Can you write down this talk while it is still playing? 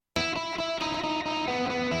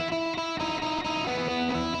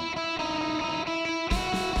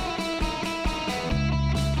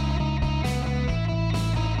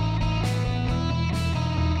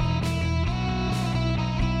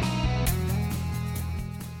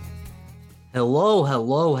Hello,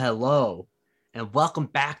 hello, hello, and welcome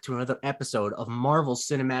back to another episode of Marvel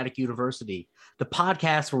Cinematic University, the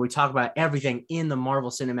podcast where we talk about everything in the Marvel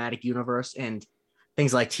Cinematic Universe and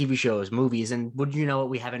things like TV shows, movies, and would you know it,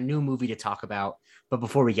 we have a new movie to talk about. But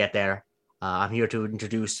before we get there, I'm here to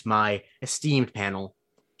introduce my esteemed panel.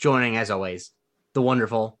 Joining, as always, the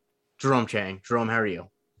wonderful Jerome Chang. Jerome, how are you?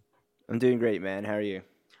 I'm doing great, man. How are you?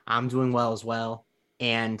 I'm doing well as well.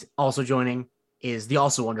 And also joining is the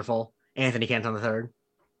also wonderful Anthony Canton III.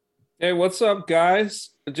 Hey, what's up, guys?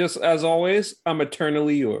 Just as always, I'm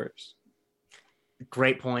eternally yours.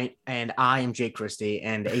 Great point. And I am Jake Christie,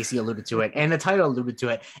 and AC alluded to it, and the title alluded to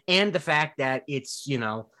it, and the fact that it's,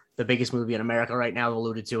 the biggest movie in America right now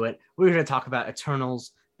alluded to it. We're going to talk about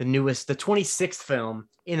Eternals, the 26th film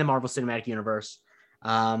in the Marvel Cinematic Universe.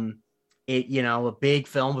 A big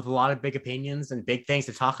film with a lot of big opinions and big things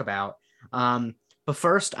to talk about. But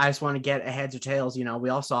first, I just want to get a heads or tails. We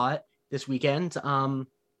all saw it this weekend. Jerome,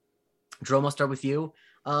 I'll start with you.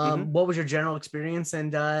 What was your general experience,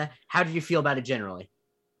 and how did you feel about it generally?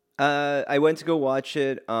 I went to go watch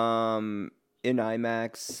it in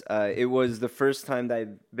IMAX. It was the first time that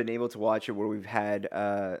I've been able to watch it where we've had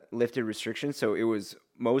lifted restrictions, so it was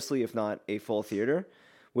mostly, if not a full theater,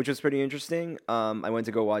 which was pretty interesting. I went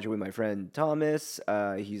to go watch it with my friend Thomas.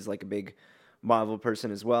 He's like a big Marvel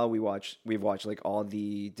person as well. We've watched like all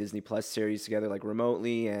the Disney Plus series together, like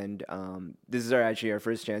remotely, and this is actually our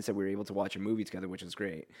first chance that we were able to watch a movie together, which is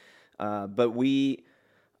great. But we,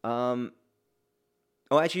 oh,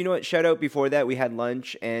 actually, you know what? Shout out before that, we had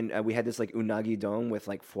lunch and we had this like unagi don with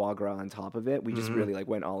like foie gras on top of it. We just really like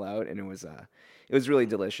went all out, and it was really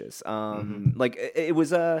delicious. Like it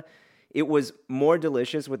was more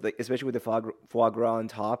delicious with especially with the foie gras on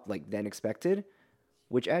top, like than expected,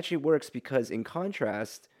 which actually works because in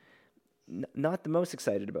contrast, not the most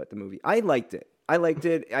excited about the movie. I liked it. I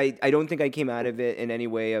don't think I came out of it in any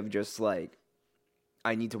way of just like,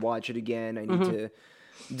 I need to watch it again. I need to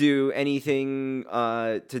do anything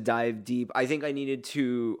to dive deep. I think I needed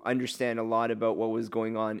to understand a lot about what was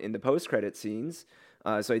going on in the post-credit scenes.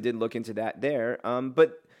 So I did look into that there.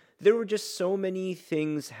 But there were just so many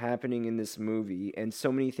things happening in this movie and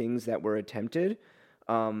so many things that were attempted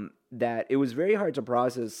that it was very hard to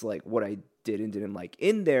process like what I did and didn't like.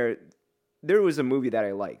 In there was a movie that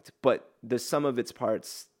I liked, but the sum of its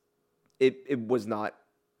parts, it was not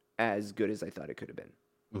as good as I thought it could have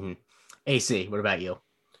been. AC, what about you?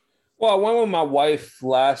 Well, I went with my wife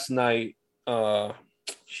last night,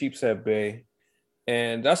 Sheepshead Bay,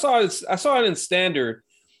 and I saw it in standard.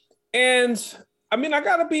 And I mean, I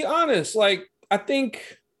gotta be honest, like I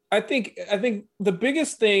think the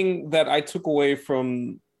biggest thing that I took away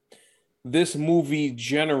from this movie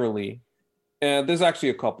generally, and there's actually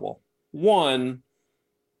a couple. One,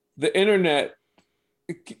 the internet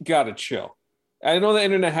gotta chill. I know the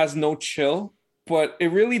internet has no chill, but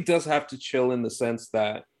it really does have to chill in the sense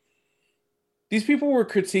that these people were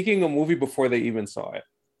critiquing a movie before they even saw it.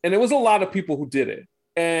 And it was a lot of people who did it.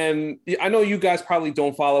 And I know you guys probably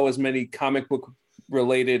don't follow as many comic book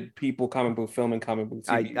related people, comic book film and comic book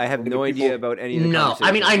TV. I have no idea about any of the No,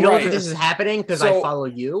 I mean, I conversations. know Right. that this is happening because I follow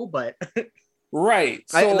you, but Right.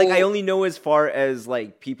 I only know as far as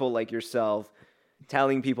like people like yourself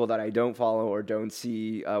telling people that I don't follow or don't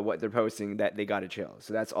see what they're posting that they gotta chill.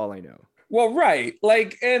 So that's all I know. Well, right,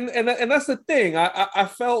 like, and that's the thing. I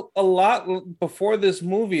felt a lot before this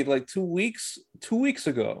movie, like two weeks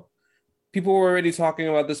ago, people were already talking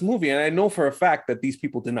about this movie, and I know for a fact that these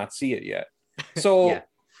people did not see it yet. So Yeah.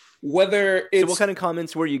 whether So it's what kind of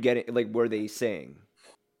comments were you getting? Like, were they saying?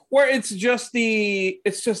 where it's just the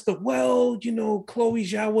well, Chloe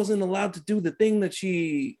Zhao wasn't allowed to do the thing that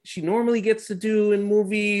she normally gets to do in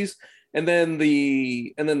movies, and then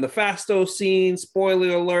the Fasto scene, spoiler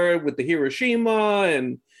alert, with the Hiroshima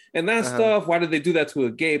and that stuff. Why did they do that to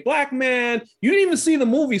a gay black man? You didn't even see the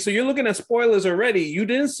movie, so you're looking at spoilers already. You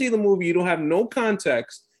didn't see the movie, you don't have no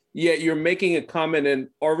context, yet you're making a comment and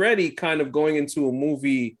already kind of going into a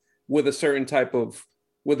movie with a certain type of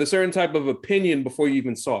opinion before you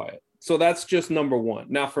even saw it. So that's just number one.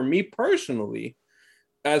 Now, for me personally,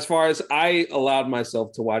 as far as I allowed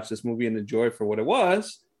myself to watch this movie and enjoy it for what it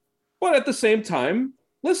was, but at the same time,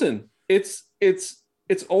 listen, it's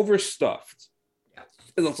overstuffed.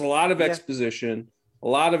 There's a lot of exposition, a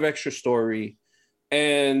lot of extra story.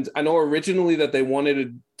 And I know originally that they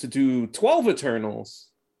wanted to do 12 Eternals,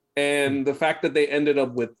 and the fact that they ended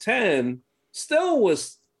up with 10 still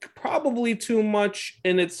was probably too much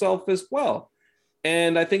in itself as well.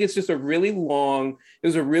 And I think it's just it was a really long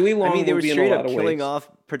I mean, they were movie in a straight lot up of killing ways. off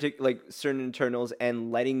like certain Eternals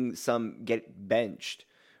and letting some get benched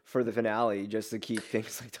for the finale, just to keep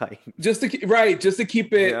things like tight. Just to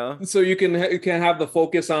keep it so you can have the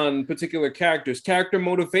focus on particular characters. Character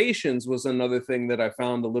motivations was another thing that I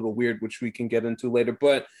found a little weird, which we can get into later.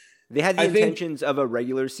 But they had the intentions of a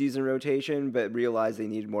regular season rotation, but realized they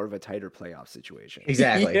needed more of a tighter playoff situation.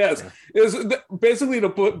 Exactly. Yes, it was basically to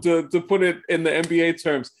put it in the NBA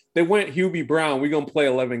terms. They went Hubie Brown. We're gonna play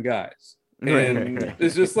 11 guys. And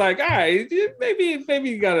it's just like, all right, maybe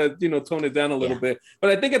you gotta tone it down a little bit. But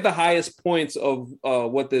I think at the highest points of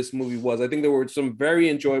what this movie was, I think there were some very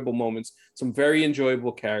enjoyable moments, some very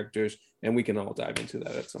enjoyable characters, and we can all dive into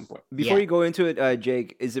that at some point. Before you go into it,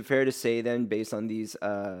 Jake, is it fair to say then, based on these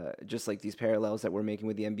just like these parallels that we're making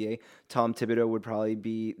with the NBA, Tom Thibodeau would probably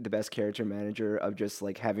be the best character manager of just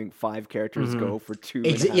like having 5 characters go for 2?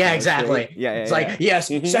 Yeah, exactly. Straight? Yeah, it's like, yes,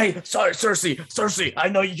 say sorry, Cersei. I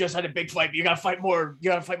know you just had a big fight. But you gotta fight more.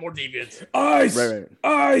 You gotta fight more deviants.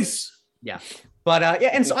 Ice. Yeah, but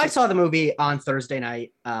and so I saw the movie on Thursday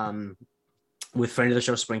night. With friend of the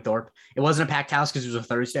show Springthorpe. It wasn't a packed house because it was a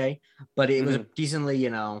Thursday, but it was decently,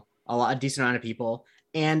 a decent amount of people,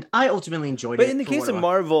 and I ultimately enjoyed it. But in the case of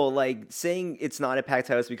Marvel, like saying it's not a packed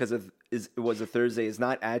house because it was a Thursday is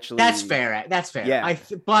not actually. That's fair. Yeah.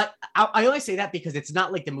 But I only say that because it's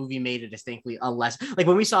not like the movie made a distinctly less. Like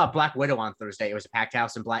when we saw Black Widow on Thursday, it was a packed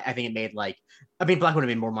house, and I think it made Black Widow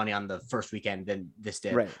made more money on the first weekend than this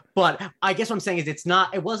did. Right. But I guess what I'm saying is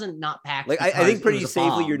it wasn't not packed. Like I think pretty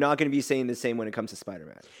safely, you're not going to be saying the same when it comes to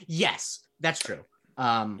Spider-Man. Yes, that's true.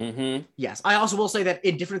 Yes, I also will say that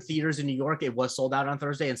in different theaters in New York, it was sold out on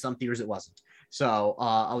Thursday, and some theaters it wasn't. So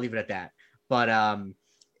I'll leave it at that. But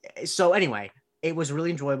so anyway, it was a really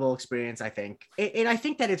enjoyable experience, I think. And I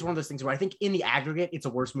think that it's one of those things where I think in the aggregate, it's a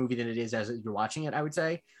worse movie than it is as you're watching it, I would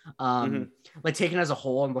say. Like taken as a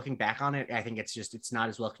whole and looking back on it, I think it's not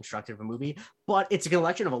as well constructed of a movie, but it's a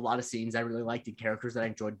collection of a lot of scenes I really liked and characters that I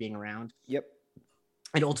enjoyed being around. Yep.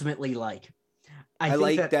 And ultimately, I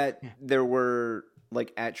like that there were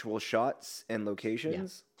like actual shots and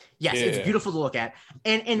locations. Yes, it's beautiful to look at.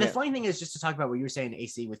 And the funny thing is, just to talk about what you were saying,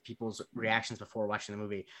 AC, with people's reactions before watching the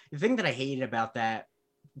movie, the thing that I hated about that,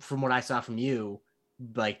 from what I saw from you,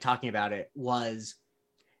 like talking about it, was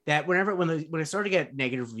that when it started to get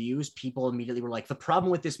negative reviews, people immediately were like, the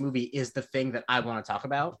problem with this movie is the thing that I want to talk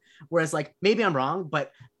about. Whereas like, maybe I'm wrong,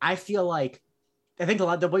 but I feel like, I think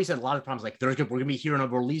the way you said a lot of the problems, like we're going to be hearing a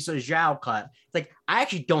Lisa Zhao cut. It's like, I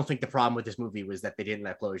actually don't think the problem with this movie was that they didn't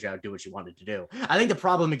let Chloe Zhao do what she wanted to do. I think the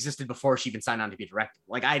problem existed before she even signed on to be directed.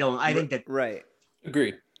 Like, I think that. Right.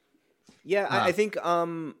 Agreed. Yeah. I think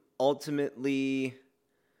ultimately,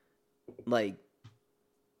 like,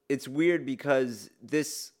 it's weird because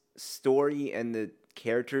this story and the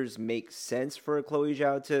characters make sense for Chloe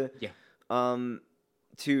Zhao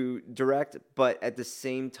to direct, but at the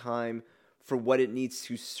same time, for what it needs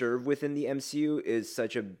to serve within the MCU is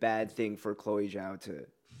such a bad thing for Chloe Zhao to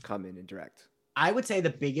come in and direct. I would say the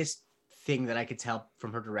biggest thing that I could tell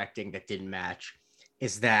from her directing that didn't match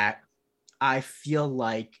is that I feel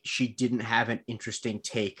like she didn't have an interesting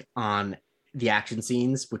take on the action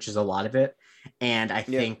scenes, which is a lot of it. And I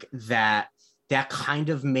think that kind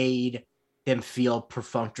of made them feel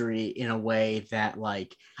perfunctory in a way that,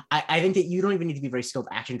 like, I think that you don't even need to be a very skilled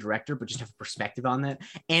action director, but just have a perspective on that.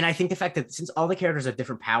 And I think the fact that since all the characters have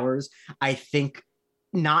different powers, I think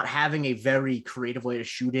not having a very creative way to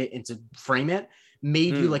shoot it and to frame it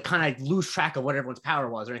made you like kind of lose track of what everyone's power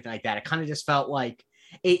was or anything like that. It kind of just felt like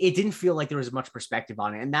it didn't feel like there was much perspective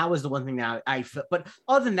on it. And that was the one thing that I felt, but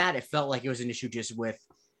other than that, it felt like it was an issue just with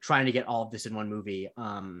trying to get all of this in one movie.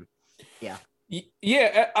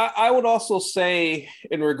 Yeah, I would also say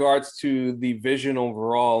in regards to the vision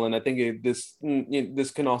overall, and I think this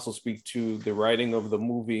can also speak to the writing of the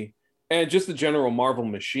movie and just the general Marvel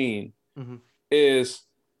machine, is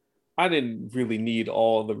I didn't really need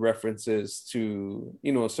all the references to,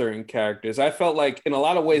 certain characters. I felt like in a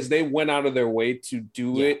lot of ways they went out of their way to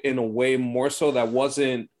do it in a way more so that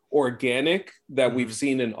wasn't organic that we've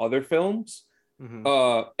seen in other films.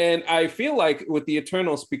 And I feel like with the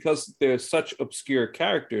Eternals, because they're such obscure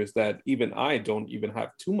characters that even I don't even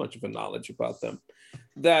have too much of a knowledge about them,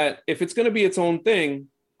 that if it's going to be its own thing,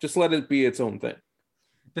 just let it be its own thing.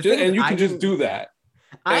 And you can just do that.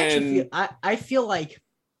 I feel like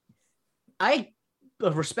I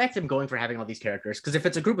respect them going for having all these characters, because if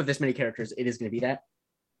it's a group of this many characters, it is going to be that.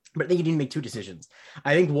 But I think you need to make two decisions.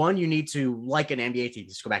 I think one, you need to, like an NBA team,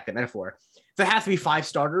 just go back to that metaphor, there have to be 5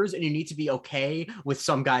 starters, and you need to be okay with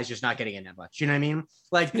some guys just not getting in that much. You know what I mean?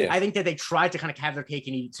 Like, I think that they tried to kind of have their cake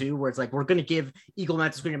and eat it too, where it's like, we're going to give equal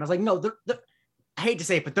amounts of screen time. I was like, no, I hate to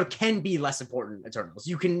say it, but there can be less important Eternals.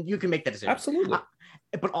 You can make that decision. Absolutely.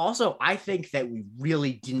 But also, I think that we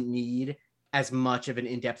really didn't need as much of an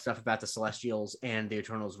in-depth stuff about the Celestials and the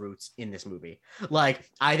Eternals' roots in this movie. Like,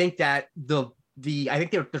 I think that I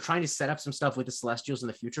think they're trying to set up some stuff with the Celestials in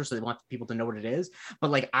the future, so they want people to know what it is.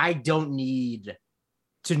 But like, I don't need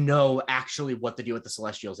to know actually what the deal with the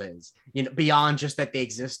Celestials is, beyond just that they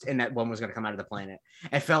exist and that one was going to come out of the planet.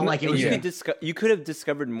 I felt like it was. You could have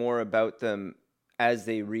discovered more about them as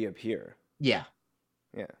they reappear. Yeah.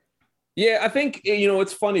 Yeah, I think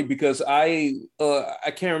it's funny because I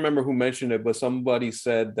can't remember who mentioned it, but somebody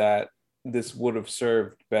said that this would have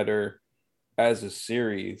served better as a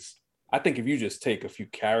series. I think if you just take a few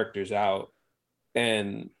characters out,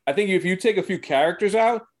 and I think if you take a few characters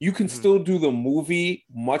out, you can still do the movie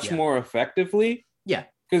much more effectively. Yeah.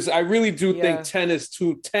 Because I really do think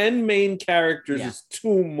 10 main characters is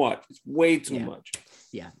too much. It's way too much.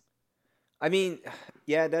 Yeah. I mean,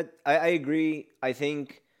 I agree. I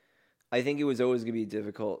think it was always going to be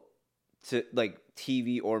difficult to like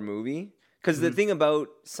TV or movie. Because the thing about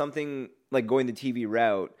something like going the TV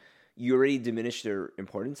route, you already diminish their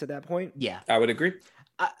importance at that point. Yeah. I would agree.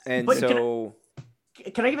 And but so...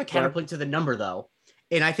 Can I give a counterpoint to the number, though?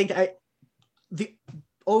 And I think the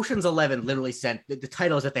Ocean's 11 literally said the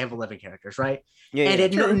title is that they have 11 characters, right? Yeah,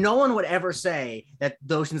 and no one would ever say that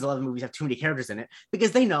the Ocean's 11 movies have too many characters in it,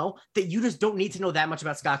 because they know that you just don't need to know that much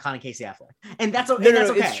about Scott Conn and Casey Affleck, and that's okay.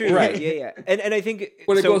 No, it's true, right? Yeah. And I think,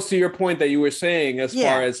 but it goes to your point that you were saying as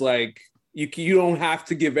far as like. You don't have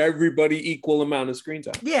to give everybody equal amount of screen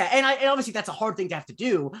time. Yeah, and obviously that's a hard thing to have to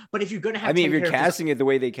do. But if you're going to have, if you're casting it the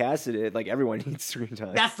way they casted it, like everyone needs screen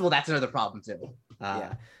time. That's another problem too.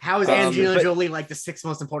 How is Angelina Jolie like the sixth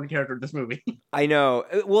most important character in this movie? I know.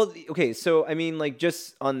 Well, okay, so I mean, like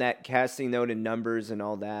just on that casting note and numbers and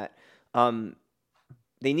all that,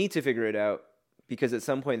 they need to figure it out because at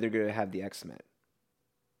some point they're going to have the X-Men.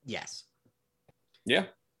 Yes. Yeah,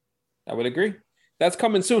 I would agree. That's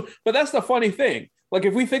coming soon. But that's the funny thing. Like,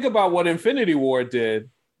 if we think about what Infinity War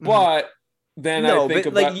did, but then I think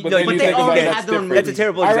about... But they already had their own movie. That's a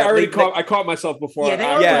terrible example. I caught myself before.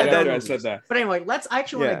 I said that. But anyway, I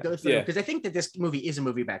actually want to go through, because I think that this movie is a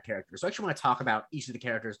movie about characters. So I actually want to talk about each of the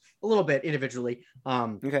characters a little bit individually.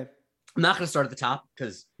 Okay. I'm not going to start at the top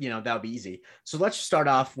because, that would be easy. So let's start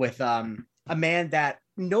off with a man that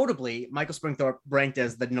notably Michael Springthorpe ranked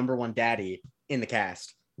as the number one daddy in the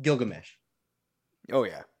cast, Gilgamesh. Oh,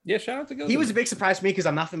 yeah. Yeah, shout out to Gilgamesh. He was a big surprise to me because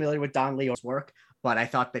I'm not familiar with Don Leo's work, but I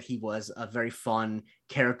thought that he was a very fun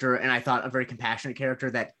character, and I thought a very compassionate character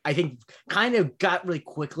that I think kind of got really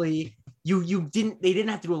quickly. They didn't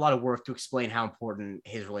have to do a lot of work to explain how important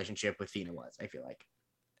his relationship with Thena was, I feel like.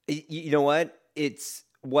 You know what? It's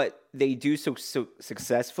what they do so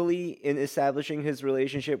successfully in establishing his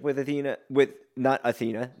relationship with Thena,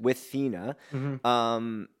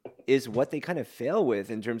 is what they kind of fail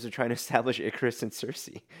with in terms of trying to establish Icarus and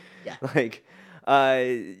Cersei. Yeah. Like,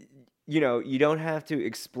 you don't have to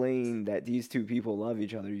explain that these two people love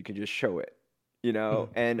each other. You can just show it,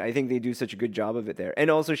 and I think they do such a good job of it there.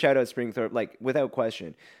 And also shout out Springthorpe, like without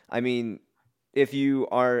question. I mean, if you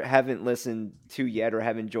haven't listened to yet or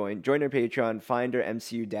haven't join our Patreon, find our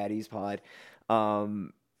MCU Daddies pod.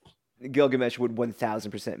 Gilgamesh would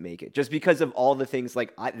 1000% make it, just because of all the things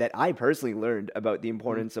that I personally learned about the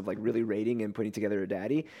importance of like really rating and putting together a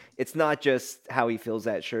daddy. It's not just how he fills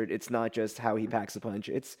that shirt. It's not just how he packs a punch.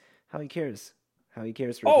 It's how he cares. How he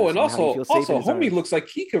cares for. And also, homie looks like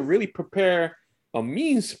he could really prepare a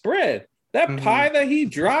mean spread. That pie that he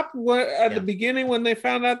dropped at the beginning when they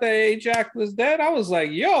found out that Ajax was dead, I was like,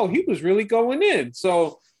 yo, he was really going in.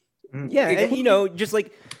 So, yeah, and just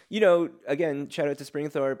like, again, shout out to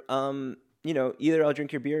Springthorpe. Either I'll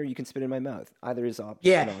drink your beer or you can spit in my mouth. Either is option.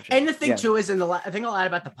 Yeah, and the thing too is, the thing I'll add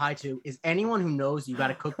about the pie too is anyone who knows you got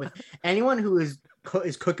to cook with, anyone who is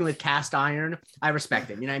cooking with cast iron, I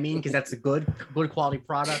respect it. You know what I mean? Because that's a good quality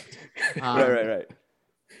product. Right.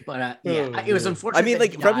 But it was unfortunate. I mean,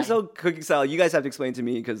 like from cooking style, you guys have to explain to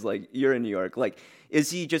me because like you're in New York. Like, is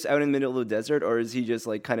he just out in the middle of the desert, or is he just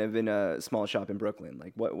like kind of in a small shop in Brooklyn?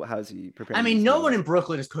 Like, how's he preparing? I mean, no one in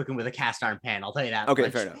Brooklyn is cooking with a cast iron pan. I'll tell you that. Okay,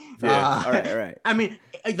 fair enough. All right. I mean,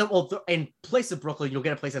 in place of Brooklyn, you'll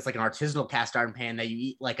get a place that's like an artisanal cast iron pan that you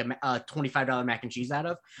eat like a $25 mac and cheese out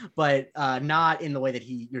of, but not in the way that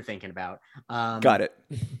you're thinking about. Got it.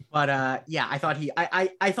 But I thought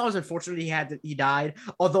I thought it was unfortunate he died.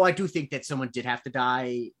 Although I do think that someone did have to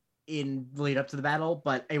die in the lead up to the battle,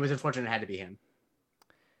 but it was unfortunate it had to be him.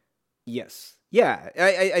 Yes. Yeah.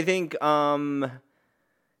 I think but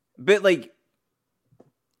like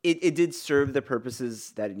it did serve the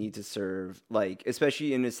purposes that it needed to serve, like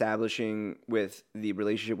especially in establishing with the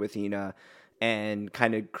relationship with Ina and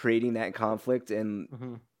kind of creating that conflict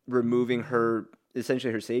and removing her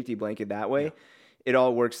essentially her safety blanket that way. Yeah. It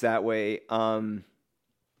all works that way. And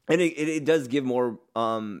it does give more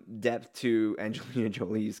depth to Angelina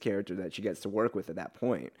Jolie's character that she gets to work with at that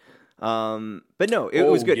point. But no, it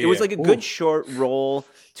was good. Yeah. It was like a good short role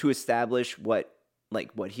to establish what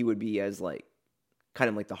he would be as like kind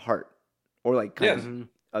of like the heart or like kind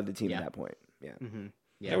of the team at that point. Yeah. Mm-hmm.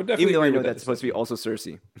 Yeah. Even though I know that's supposed to be also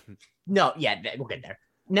Cersei. No, yeah, we'll get there.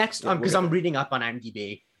 Next, because I'm reading up on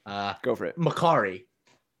IMDb. Go for it. Makari,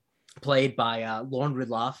 played by Lauren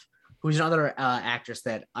Ridloff, who's another actress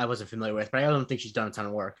that I wasn't familiar with, but I don't think she's done a ton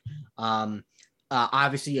of work.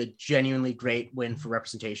 Obviously, a genuinely great win for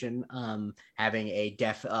representation, having a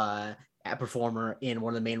deaf performer in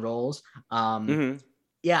one of the main roles.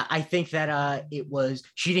 Yeah, I think that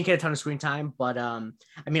she didn't get a ton of screen time, but I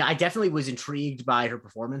mean, I definitely was intrigued by her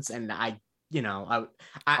performance, and I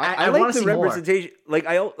like the representation. More. Like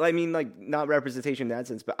I mean, like not representation in that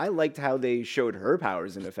sense, but I liked how they showed her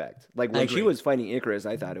powers in effect. Like when she was fighting Icarus,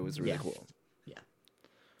 I thought it was really cool. Yeah,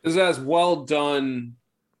 this is as well done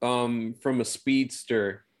from a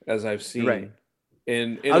speedster as I've seen. Right.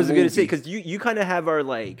 I was going to say because you kind of have our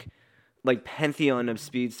like pantheon of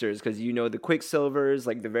speedsters because the Quicksilvers,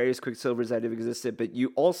 like the various Quicksilvers that have existed, but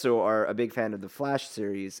you also are a big fan of the Flash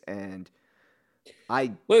series, and all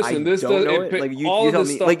this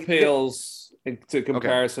stuff pales to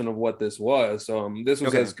comparison of what this was. This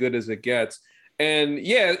was as good as it gets, and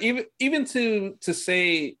yeah, even to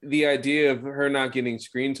say the idea of her not getting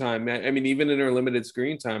screen time. I mean, even in her limited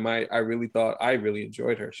screen time, I really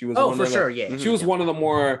enjoyed her. She was She was one of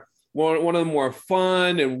the more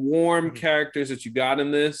fun and warm characters that you got in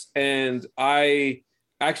this, and I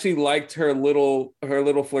actually liked her little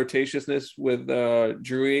flirtatiousness with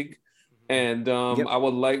Druig, and I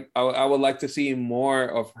would like to see more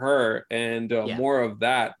of her and more of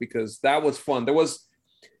that, because that was fun.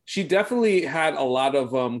 She definitely had a lot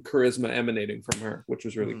of charisma emanating from her, which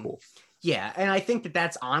was really cool. Yeah, and I think that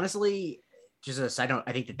that's honestly just a side note.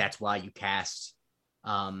 I think that that's why you cast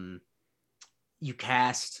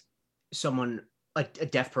someone, a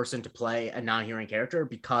deaf person, to play a non-hearing character,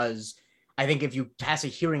 because I think if you cast a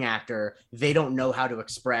hearing actor, they don't know how to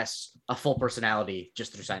express a full personality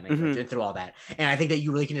just through sign language and through all that. And I think that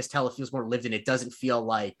you really can just tell it feels more lived in. It doesn't feel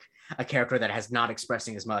like a character that has not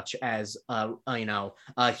expressing as much as a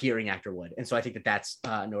hearing actor would. And so I think that that's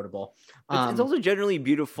notable. It's also generally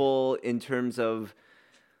beautiful in terms of,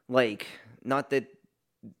 like, not that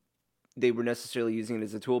they were necessarily using it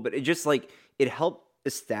as a tool, but it just like it helped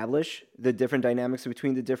establish the different dynamics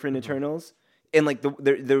between the different Eternals, and like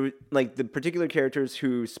the particular characters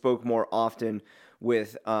who spoke more often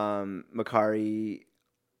with Makari,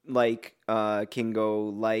 like Kingo,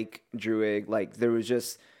 like Druig, like there was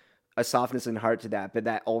just a softness and heart to that, but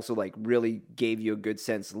that also like really gave you a good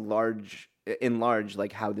sense in large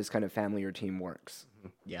like how this kind of family or team works.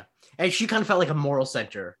 Yeah, and she kind of felt like a moral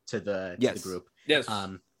center to the group. Yes.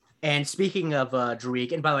 And speaking of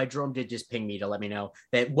Druig, and by the way, Jerome did just ping me to let me know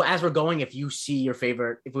that as we're going, if you see your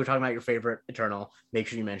favorite, if we're talking about your favorite Eternal, make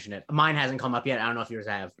sure you mention it. Mine hasn't come up yet. I don't know if yours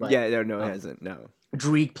have. But, it hasn't. No.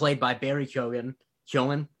 Druig, played by Barry Keoghan,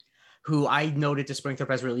 who I noted to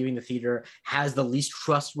Springthorpe as we were leaving the theater, has the least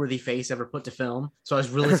trustworthy face ever put to film. So I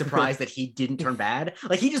was really surprised that he didn't turn bad.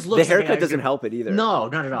 Like, he just looks. The haircut doesn't help it either. No,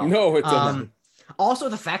 not at all. No, it doesn't. Also,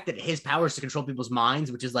 the fact that his power is to control people's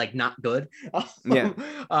minds, which is like not good. Yeah.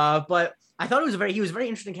 But I thought he was a very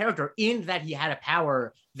interesting character in that he had a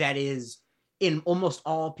power that is in almost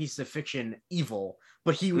all pieces of fiction evil,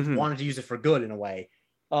 but he wanted to use it for good in a way.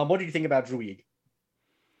 What did you think about Druig?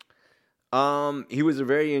 He was a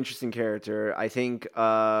very interesting character. I think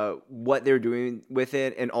what they're doing with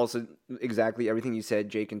it, and also exactly everything you said,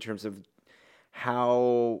 Jake, in terms of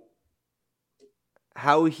how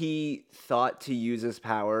he thought to use his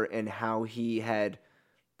power and how he had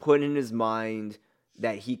put in his mind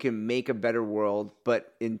that he can make a better world,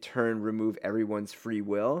 but in turn remove everyone's free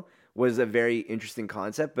will, was a very interesting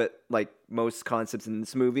concept. But like most concepts in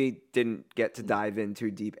this movie, didn't get to dive in too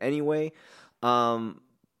deep anyway.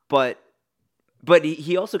 But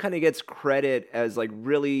he also kind of gets credit as like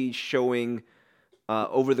really showing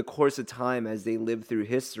over the course of time as they live through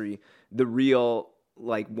history, the real,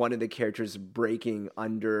 like, one of the characters breaking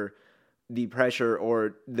under the pressure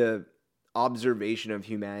or the observation of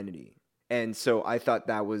humanity. And so I thought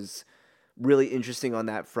that was really interesting on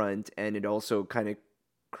that front. And it also kind of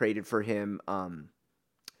created for him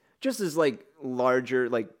just as like larger,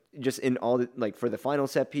 like just in all the, like for the final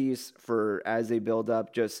set piece, for as they build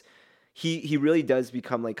up, just he really does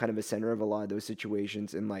become like kind of a center of a lot of those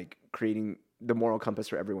situations and like creating the moral compass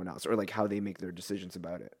for everyone else, or like how they make their decisions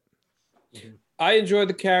about it. I enjoyed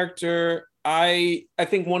the character. I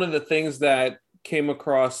think one of the things that came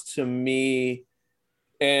across to me,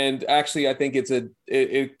 and actually I think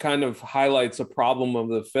it kind of highlights a problem of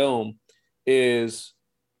the film, is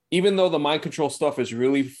even though the mind control stuff is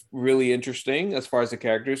really, really interesting as far as the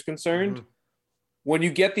character is concerned, when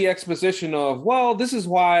you get the exposition of, well, this is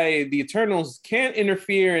why the Eternals can't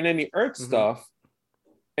interfere in any Earth stuff,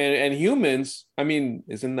 and humans, I mean,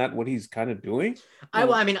 isn't that what he's kind of doing?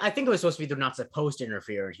 I mean, I think it was supposed to be they're not supposed to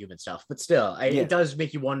interfere in human stuff, but still, it does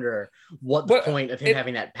make you wonder what the point of him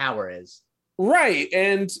having that power is. Right,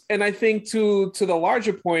 and I think to the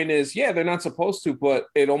larger point is, yeah, they're not supposed to, but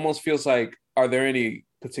it almost feels like, are there any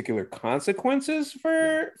particular consequences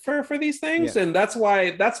for these things? And that's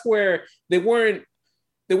where they weren't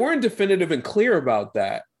definitive and clear about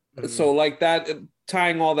that. So like that,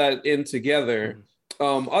 tying all that in together.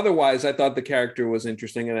 Otherwise, I thought the character was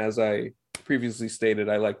interesting, and as I previously stated,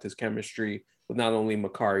 I liked his chemistry with not only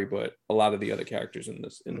Makkari but a lot of the other characters in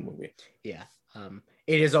the movie. Yeah,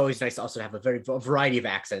 it is always nice to also have a variety of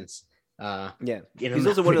accents. He's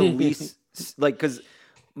also one of the least like, because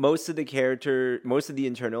most of the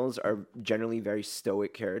Internals are generally very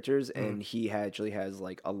stoic characters, and he actually has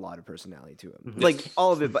like a lot of personality to him. Like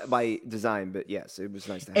all of it by design, but yes, it was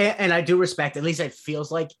nice to have. And I do respect, at least it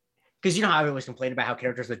feels like, because you know how I always complain about how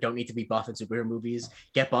characters that don't need to be buff in superhero movies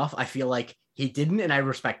get buff. I feel like he didn't, and I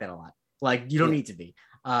respect that a lot. Like, you don't need to be.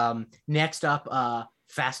 Next up,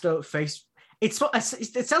 it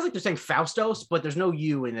sounds like they're saying Faustos, but there's no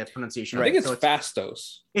U in the pronunciation. I think it's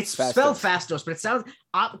Fastos. It's spelled Fastos, but it sounds,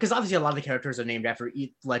 because obviously a lot of the characters are named after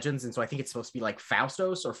legends, and so I think it's supposed to be like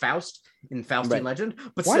Faustos or Faust in Faustian legend.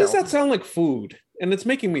 But why does that sound like food? And it's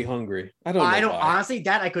making me hungry. I don't know. Honestly,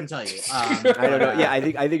 that I couldn't tell you. I don't know. Yeah, I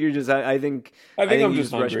think you're just. I think I'm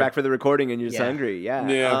just rushed back for the recording and you're just hungry.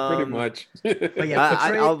 Yeah, pretty much. But yeah,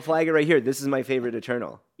 I'll flag it right here. This is my favorite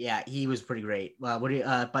Eternal. Yeah, he was pretty great. By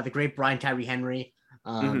the great Brian Tyree Henry.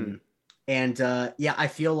 And I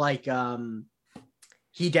feel like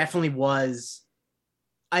he definitely was.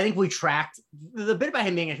 I think we tracked the bit about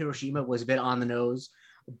him being at Hiroshima was a bit on the nose.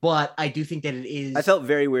 But I do think that it is. I felt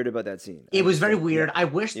very weird about that scene. It was very weird. Yeah. I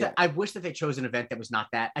wish that they chose an event that was not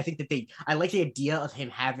that. I think that I like the idea of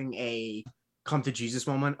him having a come to Jesus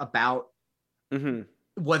moment about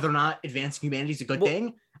whether or not advancing humanity is a good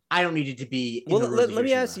thing. I don't need it to be. Let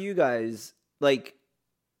me ask you guys, like,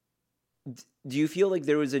 do you feel like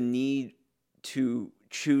there was a need to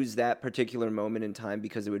choose that particular moment in time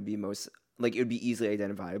because it would be it would be easily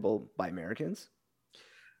identifiable by Americans?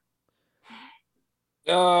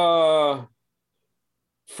 For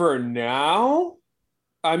now,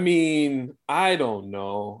 I mean, I don't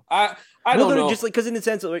know. I don't know. Just like, because in the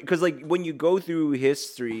sense, because like when you go through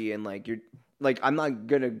history and like you're like,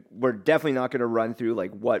 we're definitely not gonna run through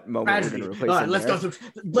like what moment we're gonna replace. Let's go through.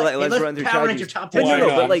 Let's run through power your top 10.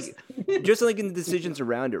 But like just like in the decisions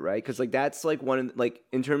around it, right? Because like that's like one like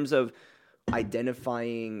in terms of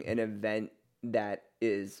identifying an event that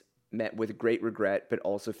is met with great regret, but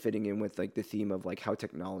also fitting in with like the theme of like how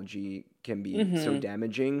technology can be so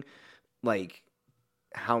damaging. Like,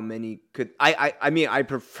 how many could I mean, I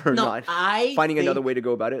prefer finding another way to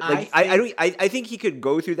go about it. Like, I think he could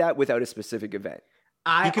go through that without a specific event.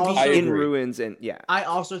 He could be in ruins, and I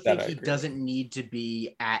also think he doesn't need to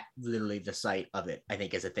be at literally the site of it. I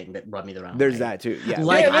think is a thing that rubbed me the wrong way. There's that too. Yeah,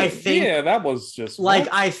 that was just like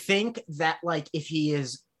I think that like if he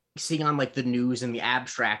is seeing on like the news and the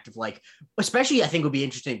abstract of like, especially I think would be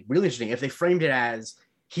really interesting if they framed it as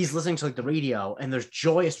he's listening to like the radio and there's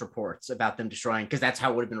joyous reports about them destroying, because that's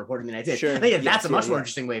how it would have been reported in the United States. Sure. I think that's a much more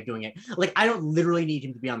interesting way of doing it. Like, I don't literally need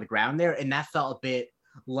him to be on the ground there, and that felt a bit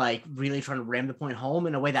like really trying to ram the point home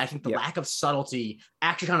in a way that I think the lack of subtlety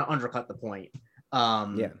actually kind of undercut the point.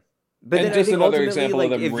 But then just another example,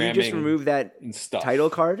 like, if you just remove that title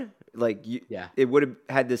card, like it would have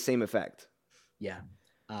had the same effect.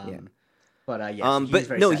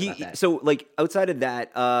 So like outside of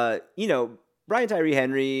that, Brian Tyree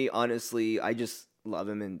Henry, honestly, I just love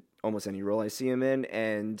him in almost any role I see him in,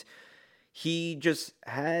 and he just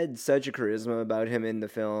had such a charisma about him in the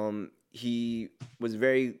film. He was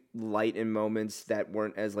very light in moments that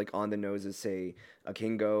weren't as like on the nose as say a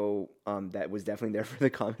Kingo, that was definitely there for the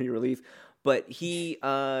comedy relief, but he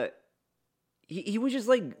was just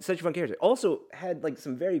like such a fun character. Also had like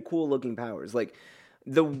some very cool looking powers, like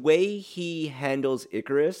the way he handles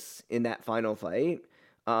Icarus in that final fight.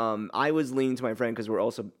 I was leaning to my friend because we're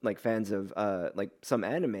also like fans of like some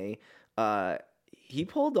anime. He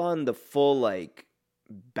pulled on the full like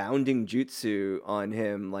bounding jutsu on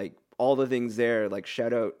him, like all the things there. Like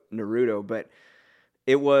shout out Naruto, but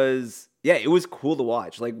it was cool to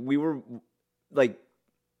watch. Like we were like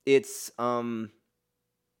it's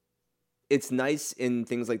nice in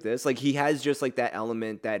things like this. Like he has just like that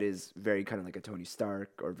element that is very kind of like a Tony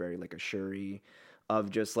Stark or very like a Shuri of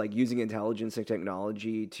just like using intelligence and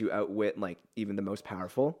technology to outwit like even the most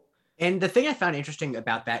powerful. And the thing I found interesting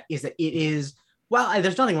about that is that it is, well,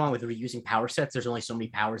 there's nothing wrong with reusing power sets. There's only so many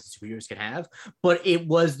powers that superheroes can have, but it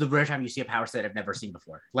was the rare time you see a power set I've never seen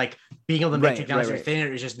before. Like being able to make technology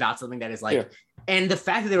thinner is just not something that is like, and the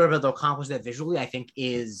fact that they were able to accomplish that visually, I think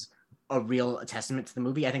is a real testament to the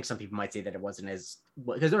movie. I think some people might say that it wasn't as,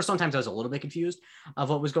 because there were sometimes I was a little bit confused of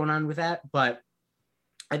what was going on with that, but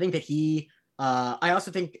I think that I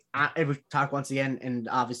also think I would talk once again, and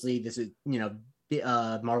obviously this is,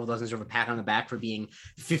 Marvel doesn't deserve a pat on the back for being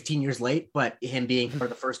 15 years late, but him being for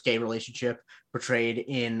the first gay relationship portrayed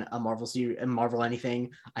in a Marvel series and Marvel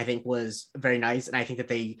anything, I think was very nice. And I think that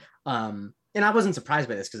they, and I wasn't surprised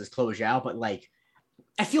by this because it's Chloe Zhao, but like,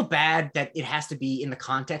 I feel bad that it has to be in the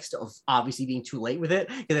context of obviously being too late with it,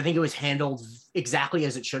 because I think it was handled exactly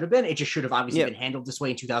as it should have been. It just should have obviously been handled this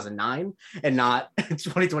way in 2009 and not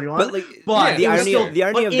 2021. But like, the irony of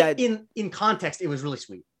that in context, it was really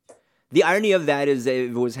sweet. The irony of that is that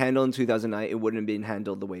if it was handled in 2009, it wouldn't have been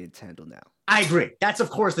handled the way it's handled now. I agree. That's of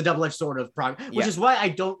course the double-edged sword of progress, which is why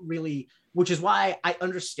I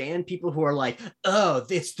understand people who are like, oh,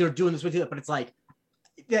 they're doing this with it, but it's like,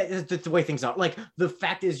 the way things are. Like the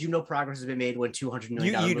fact is, progress has been made when $200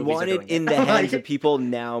 million. You'd want it in the hands of people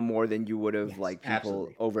now more than you would have like people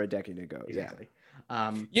absolutely. over a decade ago. Exactly.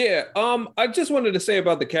 I just wanted to say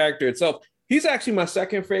about the character itself. He's actually my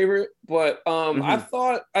second favorite, but I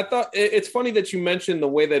thought it's funny that you mentioned the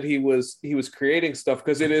way that he was creating stuff,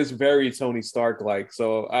 because it is very Tony Stark like.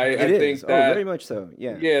 So I think that very much so.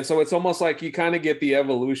 Yeah. So it's almost like you kind of get the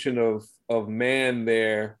evolution of man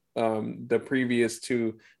there. The previous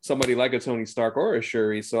to somebody like a Tony Stark or a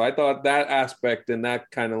Shuri. So I thought that aspect and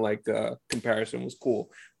that kind of like comparison was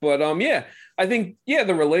cool. But I think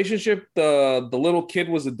the relationship, the little kid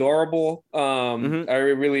was adorable. I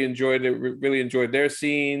really enjoyed it. Really enjoyed their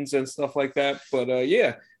scenes and stuff like that. But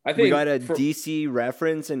I think we got a DC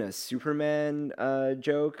reference and a Superman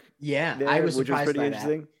joke. Yeah, there, I was which surprised was pretty by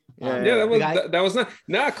interesting. That was not.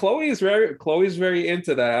 Nah, Chloe's very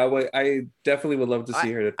into that. I definitely would love to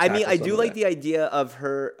see her. I mean, I do like the idea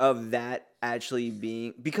of that actually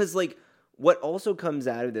being, because like what also comes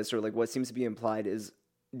out of this, or like what seems to be implied, is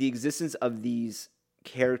the existence of these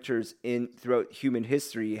characters throughout human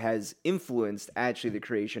history has influenced actually the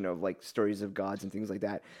creation of like stories of gods and things like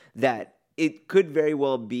that. That it could very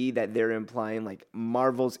well be that they're implying like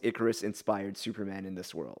Marvel's Icarus inspired Superman in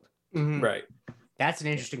this world. Mm-hmm. Right. That's an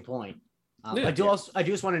interesting point. I do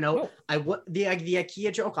just want to know the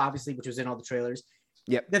IKEA joke, obviously, which was in all the trailers.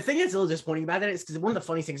 Yep. The thing that's a little disappointing about that is because one of the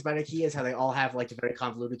funny things about IKEA is how they all have like the very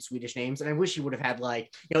convoluted Swedish names, and I wish you would have had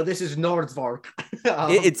like, this is Nordvark.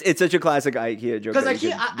 It's such a classic IKEA joke. Because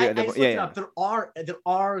IKEA, I just looked it up. There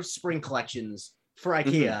are spring collections for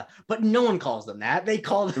IKEA, but no one calls them that. They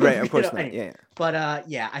call them right. Of course not. Anyway. Yeah. But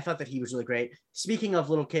I thought that he was really great. Speaking of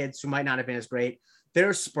little kids who might not have been as great,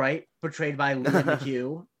 there's Sprite, portrayed by Liam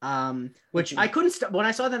McHugh, which I couldn't when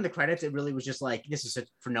I saw that in the credits, it really was just like, this is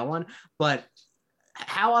for no one. But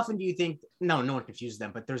how often do you think, no one confuses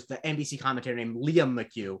them, but there's the NBC commentator named Liam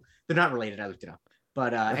McHugh. They're not related. I looked it up.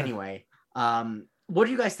 But anyway, what do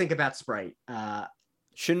you guys think about Sprite?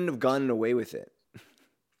 Shouldn't have gotten away with it.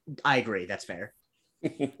 I agree. That's fair.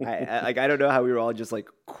 I don't know how we were all just like,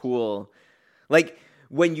 cool. Like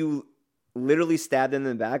when you literally stabbed them in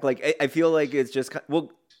the back, like I feel like it's just,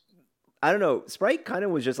 well, I don't know. Sprite kind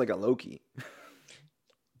of was just like a Loki.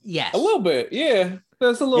 Yes. A little bit. Yeah.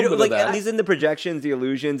 There's a little bit like, of that. At least in the projections, the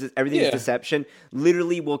illusions, everything's deception.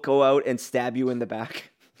 Literally will go out and stab you in the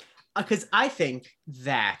back. Because I think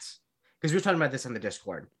that, because we were talking about this on the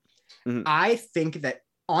Discord, I think that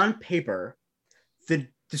on paper,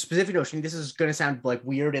 the specific notion, this is going to sound like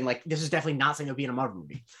weird and like this is definitely not something that would be in a Marvel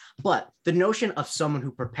movie, but the notion of someone who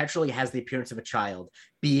perpetually has the appearance of a child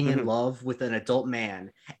being in love with an adult man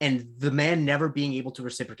and the man never being able to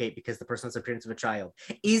reciprocate because the person has the appearance of a child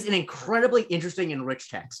is an incredibly interesting and rich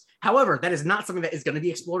text. However, that is not something that is going to be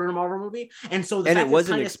explored in a Marvel movie. And so it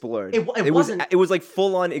wasn't explored. It was like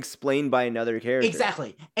full on explained by another character.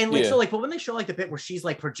 Exactly. And like, so like, but when they show like the bit where she's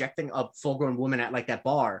like projecting a full grown woman at like that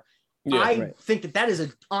bar, I think that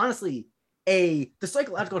is honestly the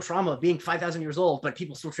psychological trauma of being 5,000 years old, but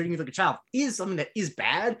people still treating you like a child is something that is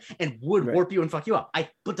bad and would warp you and fuck you up.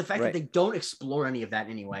 But the fact that they don't explore any of that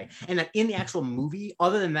anyway, and that in the actual movie,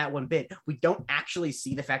 other than that one bit, we don't actually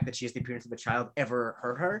see the fact that she has the appearance of a child ever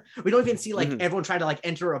hurt her. We don't even see like everyone try to like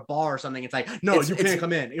enter a bar or something. It's like, no, you can't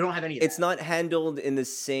come in. You don't have any of that. It's not handled in the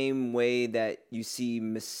same way that you see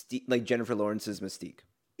Mystique, like Jennifer Lawrence's Mystique.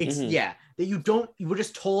 Yeah, that you were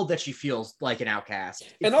just told that she feels like an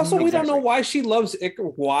outcast. And also, we don't know why she loves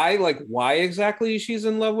Icarus. Why exactly she's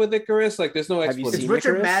in love with Icarus? Like, there's no explanation. It's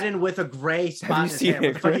Richard Madden with a gray spot in his hair.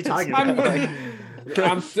 What the fuck are you talking about?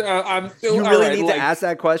 You really need to ask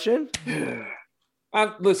that question?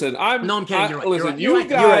 Listen, I'm kidding. Listen, you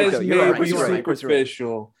guys may be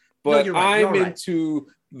superficial, but I'm into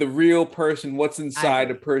the real person, what's inside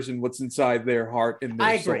a person, what's inside their heart and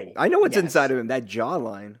their soul. I know what's inside of him, that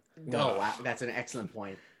jawline. Oh, wow. That's an excellent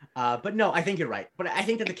point. But no, I think you're right. But I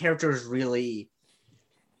think that the character is really...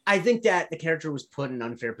 I think that the character was put in an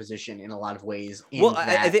unfair position in a lot of ways.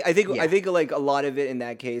 I think like a lot of it in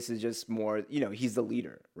that case is just more, he's the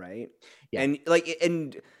leader, right? Yeah.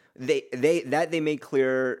 And they make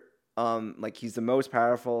clear, like he's the most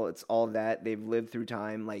powerful. It's all that they've lived through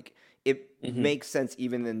time. Like it makes sense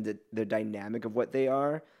even in the dynamic of what they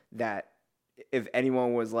are, that if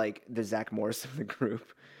anyone was like the Zach Morris of the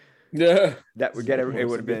group, that would it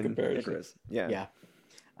would have been Icarus. Yeah.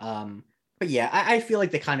 But yeah, I feel like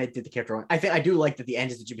they kind of did the character wrong. I do like that the end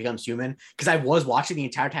is that she becomes human, because I was watching the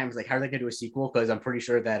entire time. I was like, how are they going to do a sequel? Because I'm pretty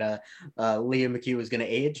sure that Liam McHugh is going to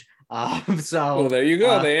age. Well, there you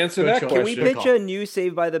go. They answered that question. Can we pitch a new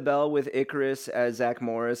Saved by the Bell with Icarus as Zach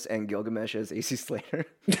Morris and Gilgamesh as AC Slater?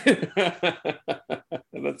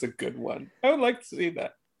 That's a good one. I would like to see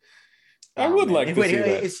that. I would like to see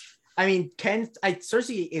that. I mean,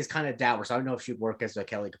 Cersei is kind of dour, so I don't know if she'd work as a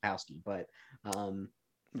Kelly Kapowski, but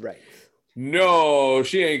right. No,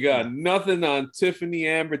 she ain't got nothing on Tiffany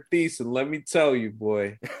Amber Thiessen. Let me tell you,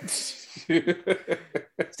 boy.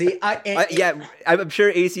 See, I'm sure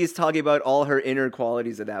AC is talking about all her inner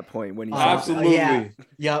qualities at that point when he's absolutely.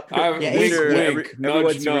 Yep. Wink,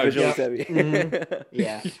 nudge, nudge.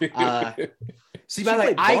 See, by the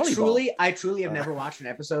way, I truly have never watched an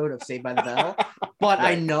episode of Saved by the Bell, but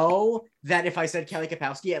I know that if I said Kelly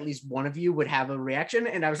Kapowski, at least one of you would have a reaction,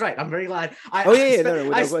 and I was right. I'm very glad. I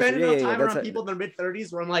spent enough time around people in their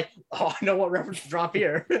mid-30s where I'm like, oh, I know what reference to drop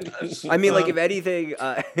here. I mean, like, if anything,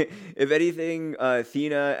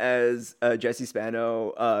 Thena as Jesse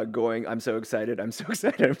Spano going, I'm so excited, I'm so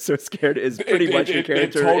excited, I'm so scared, is pretty much the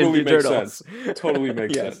character totally in the makes Turtles. Sense. Totally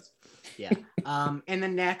makes sense. Yeah. And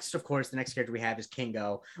then next, of course, the next character we have is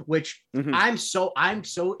Kingo, which I'm so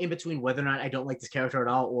in between whether or not I don't like this character at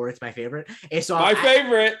all or it's my favorite. And so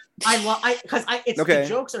favorite. The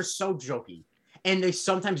jokes are so jokey and they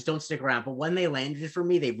sometimes don't stick around. But when they landed for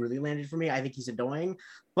me, they really landed for me. I think he's annoying.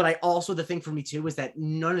 But the thing for me too is that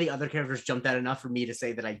none of the other characters jumped out enough for me to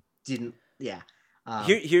say that I didn't. Yeah.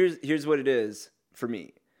 Here's what it is for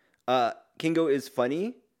me. Kingo is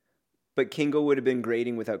funny, but Kingo would have been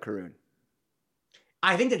grating without Karun.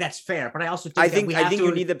 I think that's fair, but I think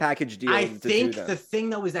you need the package deal. I think the thing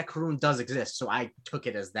though is that Karun does exist, so I took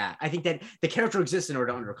it as that. I think that the character exists in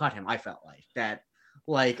order to undercut him. I felt like that,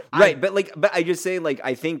 but I just say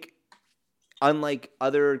I think unlike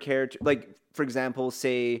other characters, like for example,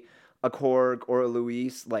 say a Korg or a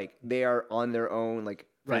Luis, they are on their own,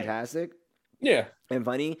 fantastic, and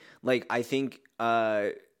funny. I think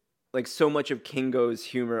so much of Kingo's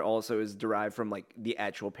humor also is derived from the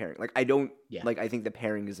actual pairing. I think the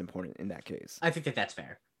pairing is important in that case. I think that's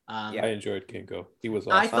fair. I enjoyed Kingo. He was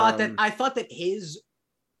awesome. I thought that his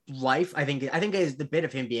life, I think is the bit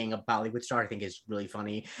of him being a Bollywood star, I think is really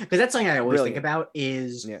funny, because that's something I always think about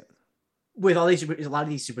is with all these, a lot of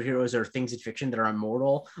these superheroes or things in fiction that are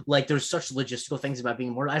immortal. There's such logistical things about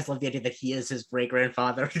being immortal. I just love the idea that he is his great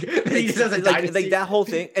grandfather. He just has a dynasty. That whole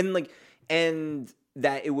thing, and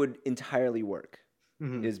that it would entirely work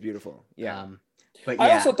is beautiful. Yeah. But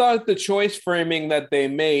I also thought the choice framing that they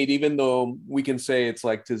made, even though we can say it's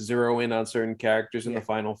to zero in on certain characters in the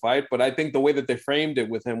final fight, but I think the way that they framed it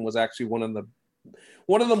with him was actually one of the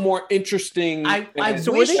more interesting. Were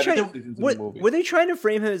they trying to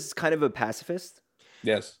frame him as kind of a pacifist?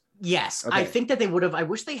 Yes. Yes. Okay. I think that they would have. I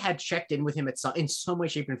wish they had checked in with him in some way,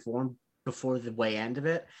 shape, and form before the way end of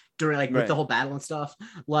it, during with the whole battle and stuff.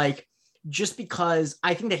 Just because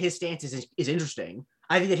I think that his stance is interesting.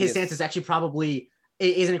 I think that his stance is actually probably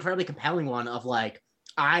is an incredibly compelling one of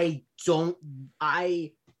I don't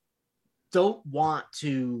want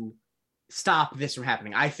to stop this from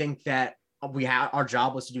happening. I think that our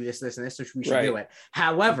job was to do this, and this, so we should Right. do it.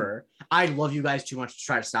 However, I love you guys too much to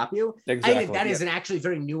try to stop you. Exactly. I think that is an actually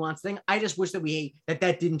very nuanced thing. I just wish that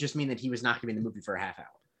that didn't just mean that he was not going to be in the movie for a half hour.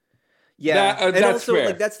 Yeah, and that's also fair.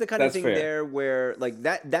 like that's the kind of That's thing fair. there where like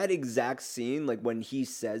that exact scene, like when he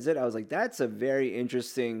says it, I was like, that's a very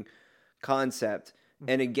interesting concept.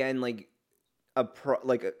 And again, like an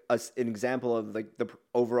example of like the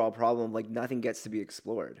overall problem, like nothing gets to be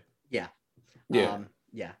explored. Yeah. Yeah.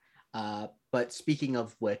 Yeah. But speaking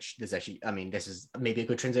of which, this is maybe a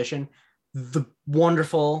good transition. The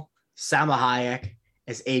wonderful Salma Hayek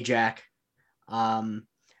as Ajak,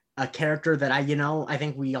 a character that I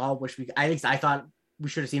think we all wish I thought we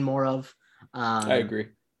should have seen more of. I agree.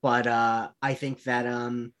 But I think that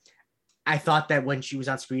I thought that when she was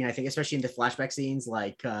on screen, I think especially in the flashback scenes,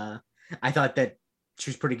 like I thought that she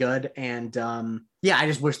was pretty good. And I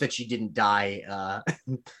just wish that she didn't die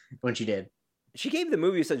when she did. She gave the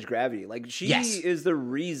movie such gravity. Like she is the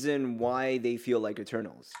reason why they feel like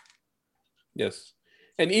Eternals. Yes.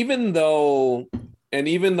 And even though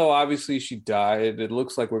obviously she died, it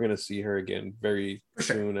looks like we're going to see her again very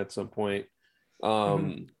soon at some point.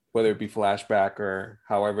 Whether it be flashback or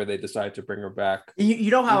however they decide to bring her back.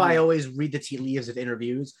 You know how I always read the tea leaves of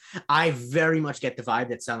interviews? I very much get the vibe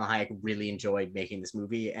that Salma Hayek really enjoyed making this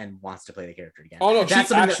movie and wants to play the character again. Oh no, she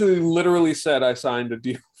actually literally said, "I signed a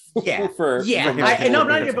deal." But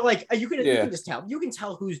like you can just tell. You can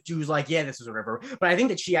tell who's like, yeah, this is whatever. But I think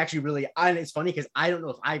that she actually really, and it's funny because I don't know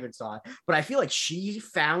if I even saw it, but I feel like she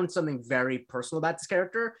found something very personal about this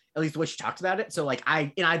character, at least the way she talks about it. So like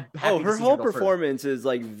her whole performance is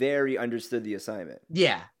like very understood the assignment.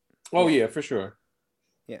 Yeah. Oh yeah, for sure.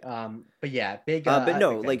 Yeah. But yeah, big. But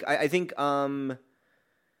no, like I think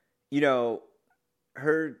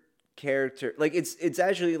her character, like it's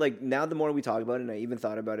actually like now the more we talk about it, and I even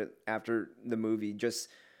thought about it after the movie, just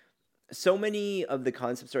so many of the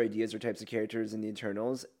concepts or ideas or types of characters in the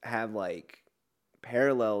Eternals have like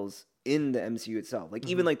parallels in the MCU itself. Like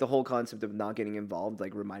even like the whole concept of not getting involved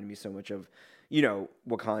like reminded me so much of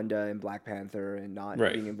Wakanda and Black Panther and not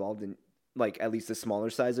being involved in like at least the smaller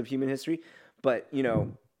size of human history. But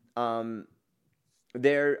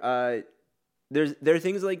there are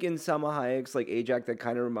things like in Salma Hayek's like Ajak that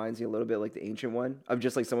kind of reminds me a little bit like the Ancient One, of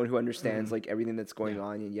just like someone who understands like everything that's going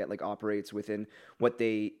on and yet like operates within what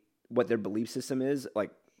their belief system is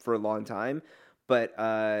like for a long time. But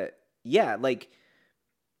like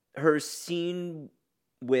her scene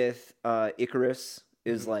with Icarus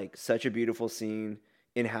is like such a beautiful scene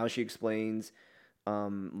in how she explains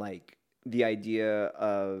like the idea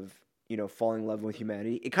of falling in love with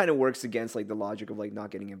humanity. It kind of works against like the logic of like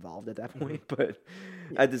not getting involved at that point, but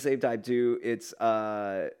at the same time too, it's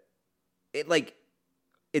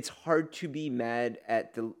it's hard to be mad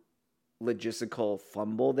at the logistical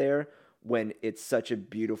fumble there when it's such a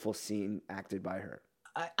beautiful scene acted by her.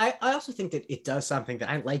 I also think that it does something that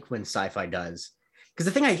I like when sci-fi does, because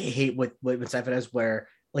the thing I hate with when sci-fi does, where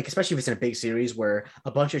like especially if it's in a big series where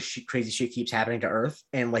a bunch of crazy shit keeps happening to Earth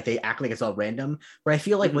and like they act like it's all random. Where I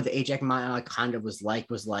feel like what the Ajak Maya kind of was like,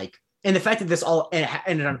 and the fact that this all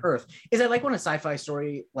ended on Earth is I like when a sci-fi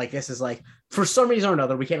story like this is like, for some reason or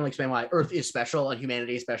another, we can't really explain why Earth is special and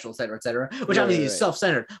humanity is special, et cetera, which obviously is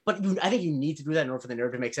self-centered. But I think you need to do that in order for the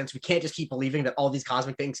narrative to make sense. We can't just keep believing that all these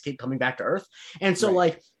cosmic things keep coming back to Earth. And so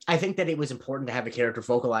like, I think that it was important to have a character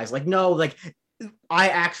vocalize like, no, like, I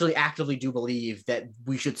actually actively do believe that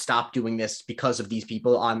we should stop doing this because of these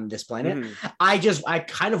people on this planet. I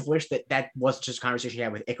kind of wish that was just a conversation you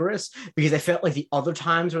had with Icarus, because I felt like the other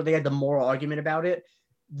times where they had the moral argument about it,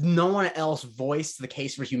 no one else voiced the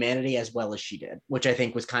case for humanity as well as she did, which I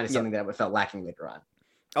think was kind of something that I felt lacking later on.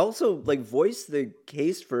 Also, like, voice the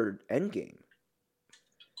case for Endgame.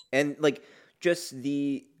 And, like, just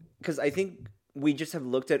because I think we just have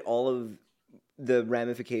looked at all of the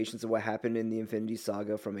ramifications of what happened in the Infinity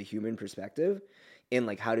Saga from a human perspective, and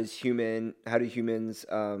like how do humans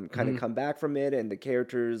kind of come back from it, and the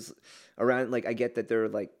characters around. Like, I get that there are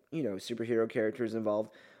like superhero characters involved,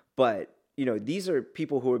 but these are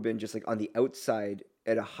people who have been just like on the outside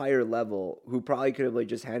at a higher level, who probably could have like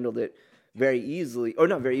just handled it very easily, or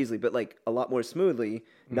not very easily, but like a lot more smoothly,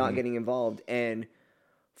 not getting involved. And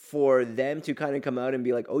for them to kind of come out and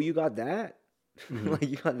be like, oh, you got that? Like,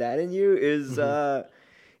 you got that in you is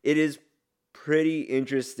it is pretty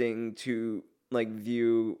interesting to like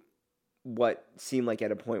view what seemed like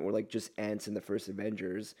at a point where like just ants in the first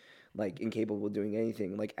Avengers, like incapable of doing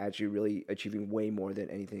anything, like actually really achieving way more than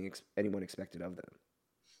anyone expected of them.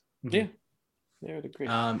 I would agree.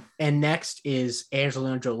 And next is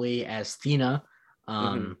Angelina Jolie as Thena,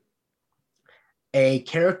 a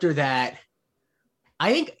character that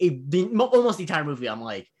I think almost the entire movie, I'm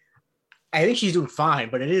like, I think she's doing fine,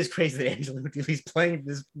 but it is crazy that Angelina Jolie's playing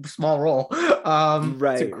this small role.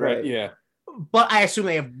 Right. Yeah. But I assume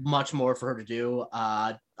they have much more for her to do.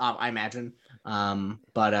 I imagine.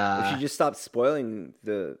 But if she just stopped spoiling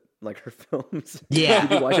her films. Yeah. You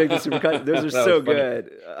can watch the supercut. Those are so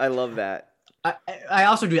good. I love that. I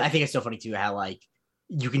also do. I think it's so funny too how like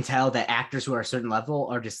you can tell that actors who are a certain level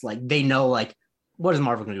are just like they know like what is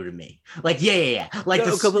Marvel gonna do to me? Like yeah. Like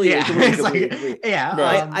no, this, completely, yeah. completely. Yeah.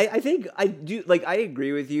 Right. I think I do like I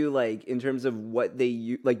agree with you like in terms of what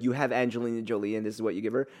they like. You have Angelina Jolie and this is what you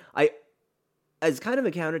give her. As kind of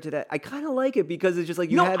a counter to that, I kind of like it because it's just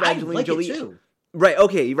like you have Angelina like Jolie. It too. Right.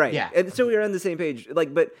 Okay. Right. Yeah. And so we're on the same page.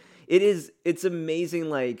 Like, but it's amazing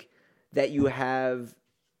like that you have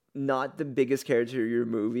not the biggest character in your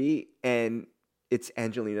movie and it's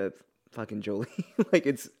Angelina fucking Jolie. Like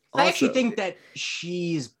it's awesome. I actually think that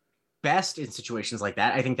she's best in situations like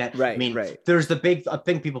that. I think that right. There's the big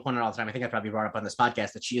thing people point out all the time. I think I probably brought up on this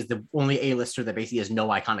podcast that she is the only A-lister that basically has no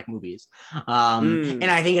iconic movies. And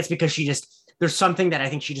I think it's because there's something that I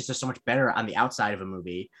think she just does so much better on the outside of a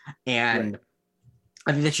movie. And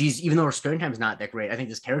I think that even though her screen time is not that great, I think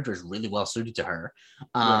this character is really well suited to her.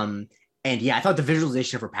 And yeah, I thought the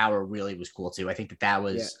visualization of her power really was cool too. I think that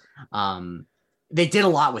was, they did a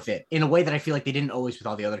lot with it in a way that I feel like they didn't always with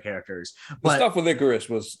all the other characters. But the stuff with Icarus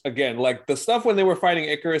was, again, like the stuff when they were fighting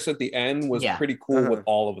Icarus at the end was pretty cool with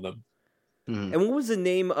all of them. And what was the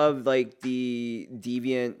name of like the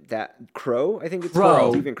deviant that Crow? I think it's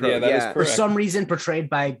Crow. Deviant Crow. Yeah, that is correct. For some reason portrayed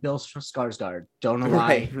by Bill Skarsgård. Don't know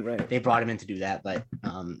why right. they brought him in to do that, but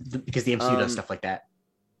because the MCU does stuff like that.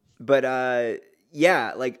 But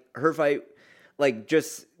yeah, like her fight, like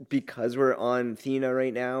just because we're on Thena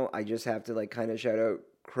right now, I just have to like kind of shout out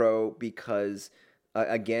Crow because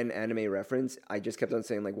again, anime reference. I just kept on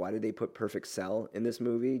saying like, why did they put Perfect Cell in this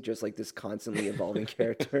movie? Just like this constantly evolving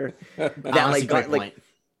character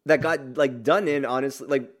that got like done in. Honestly,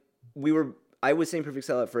 like I was saying Perfect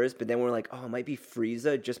Cell at first, but then we're like, oh, it might be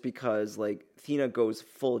Frieza just because like Thena goes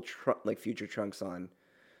full like future Trunks on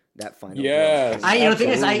that final. Yeah, the thing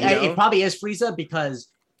is, it probably is Frieza because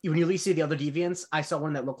when you see the other deviants, I saw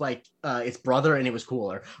one that looked like its brother, and it was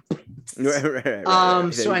cooler.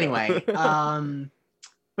 Right. So anyway,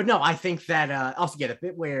 but no, I think that also the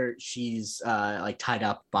bit where she's like tied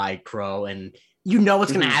up by Crow, and you know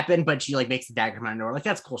what's gonna happen, but she like makes the dagger come out of nowhere. Like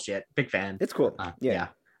that's cool shit. Big fan. It's cool. Yeah.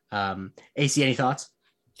 AC, any thoughts?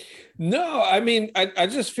 No, I mean, I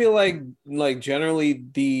just feel like generally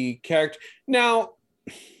the character now.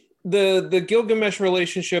 The Gilgamesh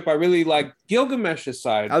relationship, I really like Gilgamesh's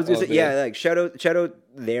side. I was gonna say, like Shadow,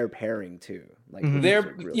 their pairing too. Like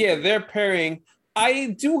their pairing.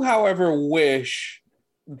 I do, however, wish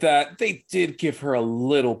that they did give her a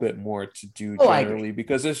little bit more to do generally,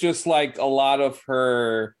 because it's just like a lot of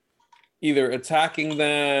her either attacking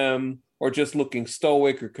them or just looking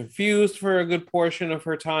stoic or confused for a good portion of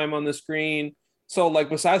her time on the screen. So like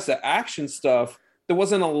besides the action stuff, there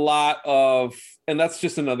wasn't a lot of, and that's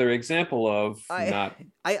just another example of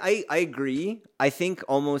I agree. I think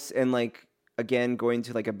almost, and like again going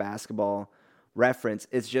to like a basketball reference,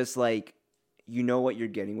 it's just like you know what you're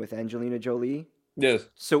getting with Angelina Jolie. Yes.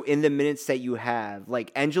 So in the minutes that you have,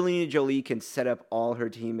 like Angelina Jolie can set up all her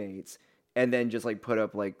teammates and then just like put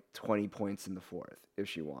up like 20 points in the fourth if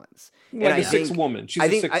she wants. Like a sixth woman. She's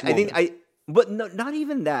a sixth woman. But no, not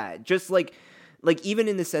even that. Just like even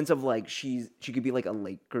in the sense of like she could be like a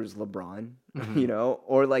Lakers LeBron, you know,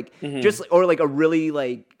 or like just or like a really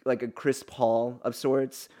like a Chris Paul of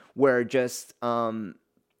sorts, where just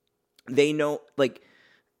they know like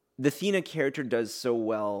the Thena character does so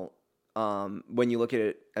well when you look at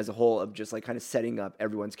it as a whole of just like kind of setting up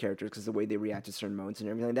everyone's characters because the way they react to certain moments and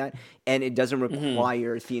everything like that, and it doesn't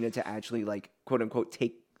require Thena to actually like quote unquote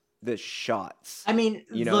take the shots. I mean,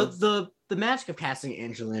 you know? the magic of casting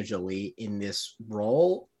Angelina Jolie in this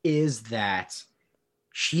role is that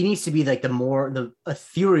she needs to be like the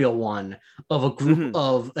ethereal one of a group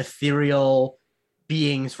of ethereal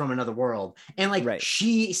beings from another world, and like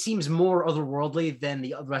she seems more otherworldly than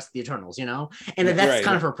the rest of the Eternals, you know, and that's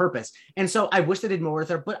kind of her purpose. And so I wish they did more with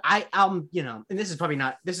her, but you know, and this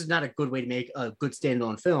is not a good way to make a good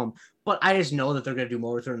standalone film, but I just know that they're going to do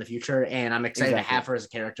more with her in the future, and I'm excited to have her as a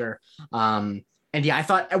character. And yeah, I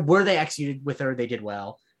thought where they executed with her, they did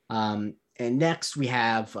well. And next we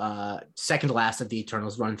have second to last of the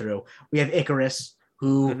Eternals run through. We have Icarus,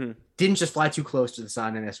 who didn't just fly too close to the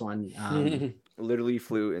sun in this one. Literally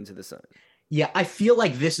flew into the sun. Yeah, I feel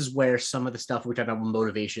like this is where some of the stuff we talked about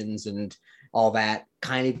motivations and all that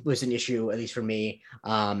kind of was an issue, at least for me.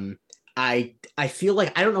 I feel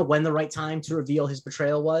like I don't know when the right time to reveal his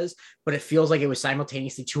betrayal was, but it feels like it was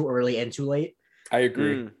simultaneously too early and too late. I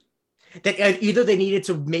agree. That either they needed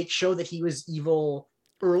to make sure that he was evil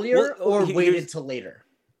earlier or waited till later.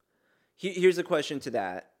 Here's a question to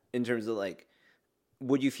that in terms of like,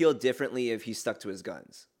 would you feel differently if he stuck to his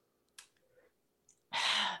guns?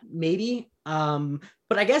 Maybe.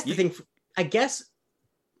 But I guess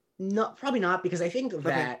no, probably not, because I think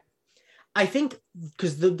that I think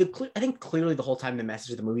clearly the whole time the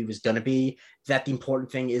message of the movie was going to be that the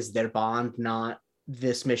important thing is their bond, not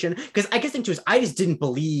this mission. Because I guess the thing too is I just didn't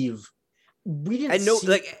believe we didn't. I know,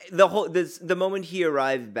 like the moment he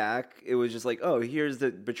arrived back, it was just like, oh, here's the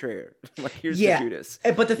betrayer, like here's the Judas.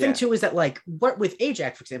 But the thing too is that like what with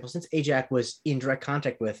Ajak, for example, since Ajak was in direct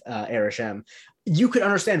contact with Arishem, you could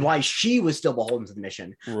understand why she was still beholden to the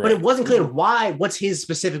mission, but it wasn't clear what's his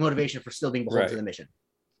specific motivation for still being beholden to the mission.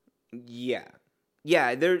 Yeah.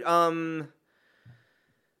 There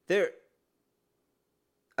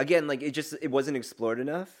again, like it wasn't explored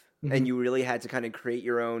enough, and you really had to kind of create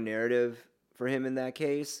your own narrative for him in that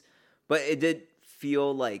case. But it did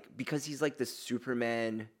feel like, because he's like the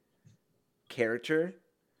Superman character,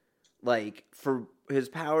 like for his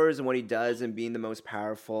powers and what he does and being the most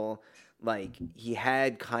powerful, like he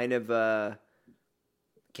had kind of a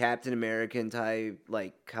Captain American type,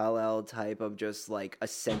 like Kal-El type of just like a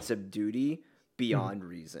sense of duty beyond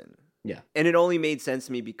reason. Yeah. And it only made sense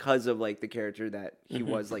to me because of like the character that he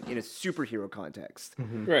was, like in a superhero context.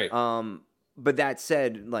 Right. But that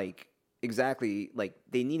said, like exactly, like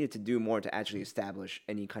they needed to do more to actually establish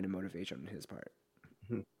any kind of motivation on his part.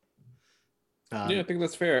 Yeah, I think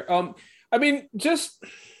that's fair. I mean, just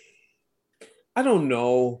I don't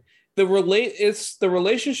know. It's the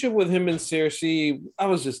relationship with him and Cersei. I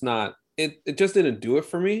was just not. It just didn't do it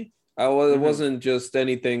for me. It wasn't just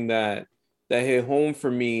anything that hit home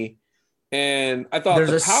for me. And I thought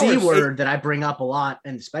there's a C word that I bring up a lot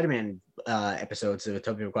in the Spider-Man episodes of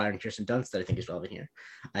Tobey Maguire and Kirsten Dunst that I think is relevant here.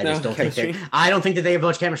 I don't think that they have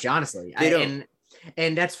much chemistry, honestly.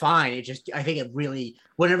 And that's fine. I think it really,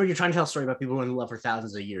 whenever you're trying to tell a story about people who are in love for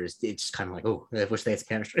thousands of years, it's just kind of like, oh, I wish they had some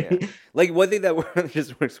chemistry. Yeah. Like one thing that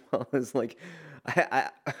just works well is like, I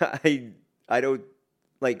don't,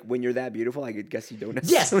 like when you're that beautiful, I guess you don't.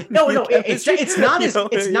 Yes, no,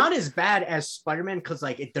 it's not as bad as Spider-Man, because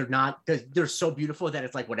like they're so beautiful that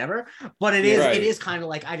it's like whatever. But it is kind of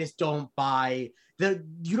like I just don't buy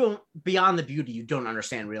beyond the beauty, you don't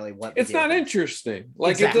understand really what it's not interesting.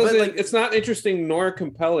 Like exactly. It doesn't. Like, it's not interesting nor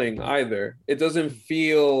compelling either. It doesn't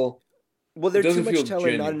feel. Well, there's too much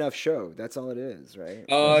telling, not enough show. That's all it is, right?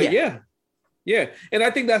 Yeah, and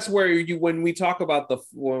I think that's where when we talk about the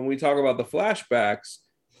flashbacks.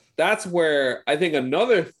 That's where I think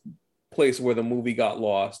another place where the movie got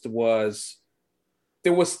lost was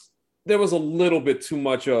there was a little bit too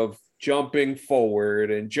much of jumping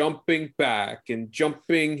forward and jumping back and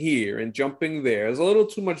jumping here and jumping there. There's a little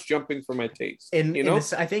too much jumping for my taste. And you know,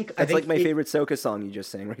 I think like my favorite Soca song you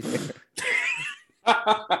just sang right there.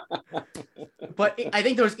 But I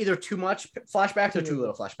think there was either too much flashbacks or too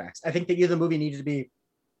little flashbacks. I think that either the movie needed to be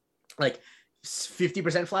like 50%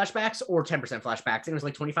 flashbacks or 10% flashbacks, and it was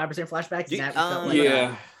like 25% flashbacks.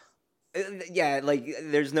 Like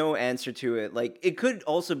there's no answer to it. Like it could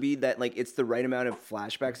also be that like it's the right amount of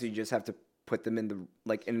flashbacks, so you just have to put them in the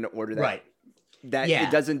like in an order that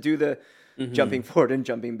it doesn't do the jumping forward and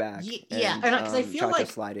jumping back. And because I feel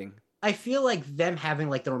like sliding. I feel like them having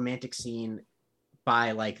like the romantic scene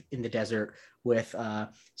by like in the desert with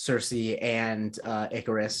Cersei and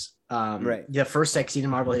Icarus. The first sex scene in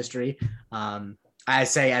Marvel history. I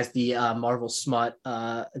say as the Marvel smut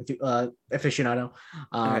aficionado.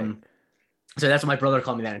 So that's what my brother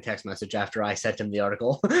called me that in text message after I sent him the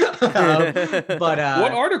article. But what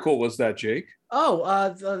article was that, Jake?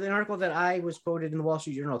 The article that I was quoted in the Wall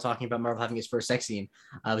Street Journal talking about Marvel having its first sex scene.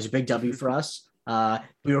 It was a big W for us.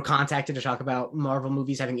 We were contacted to talk about Marvel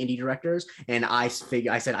movies having indie directors, and I said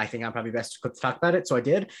I think I'm probably best equipped to talk about it, so I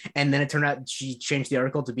did. And then it turned out she changed the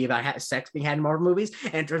article to be about sex being had in Marvel movies,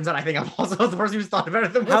 and it turns out I think I'm also the person who's thought about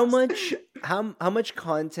it the most. How much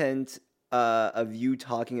content of you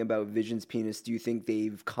talking about Vision's penis do you think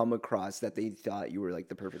they've come across that they thought you were like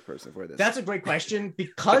the perfect person for this? That's a great question.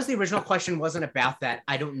 Because the original question wasn't about that,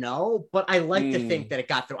 I don't know, but I like to think that it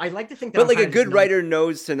got through. I like to think that. But like a good writer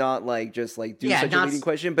knows to not like just like do such a leading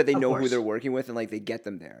question, but they know who they're working with and like they get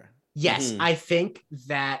them there. Yes, I think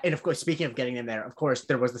that, and of course, speaking of getting them there, of course,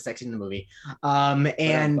 there was the sex in the movie, but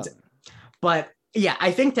yeah,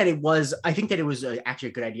 I think that it was actually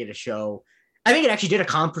a good idea to show. I think it actually did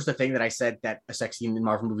accomplish the thing that I said that a sex scene in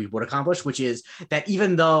Marvel movie would accomplish, which is that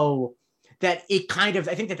even though that it kind of,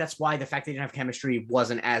 I think that that's why the fact they didn't have chemistry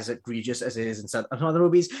wasn't as egregious as it is in some other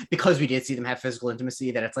movies, because we did see them have physical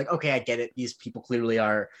intimacy, that it's like, okay, I get it. These people clearly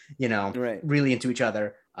are, really into each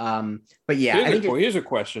other. But yeah, here's a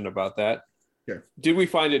question about that. Sure. Did we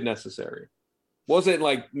find it necessary? Was it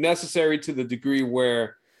like necessary to the degree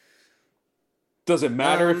where does it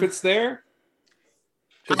matter if it's there?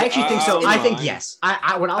 I actually think so. I think yes.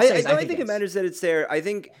 I don't think it matters that it's there. I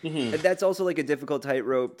think that's also like a difficult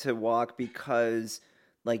tightrope to walk, because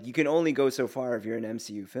like you can only go so far if you're an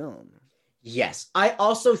MCU film. Yes. I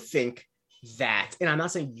also think that, and I'm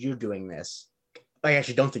not saying you're doing this, I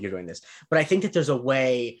actually don't think you're doing this, but I think that there's a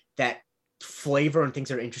way that flavor and things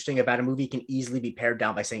that are interesting about a movie can easily be pared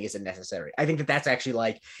down by saying, is it necessary? I think that that's actually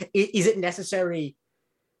like, is it necessary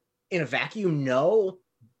in a vacuum? No.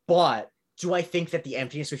 But do I think that the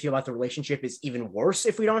emptiness we feel about the relationship is even worse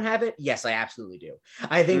if we don't have it? Yes, I absolutely do.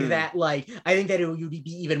 I think that you'd be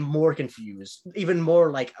even more confused, even more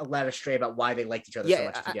like led astray about why they liked each other so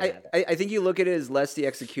much. I think you look at it as less the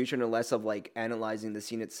execution and less of like analyzing the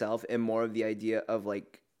scene itself, and more of the idea of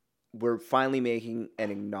like, we're finally making an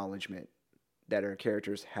acknowledgement that our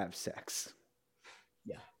characters have sex.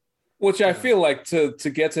 Yeah. Which I feel like to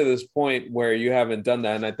get to this point where you haven't done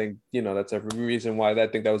that, and I think, that's every reason why I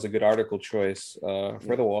think that was a good article choice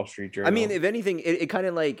for the Wall Street Journal. I mean, if anything, it kind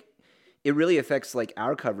of like, it really affects like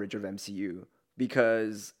our coverage of MCU,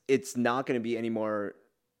 because it's not going to be any more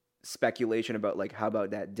speculation about like, how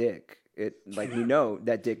about that dick? It like,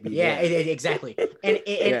 that dick. Exactly. And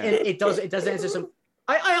it does answer some.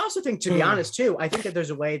 I also think, to be honest too, I think that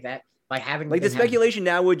there's a way that, by having like the speculation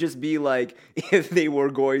now would just be like, if they were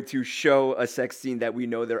going to show a sex scene that we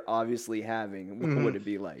know they're obviously having, what would it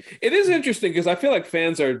be like? It is interesting because I feel like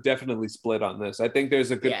fans are definitely split on this. I think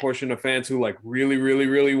there's a good portion of fans who like really, really,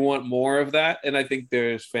 really want more of that, and I think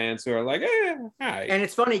there's fans who are like, hi. And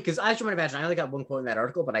it's funny because, as you might imagine, I only got one quote in that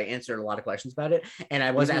article, but I answered a lot of questions about it, and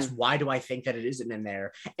I was asked, why do I think that it isn't in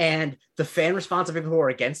there? And the fan response of people who are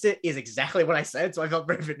against it is exactly what I said, so I felt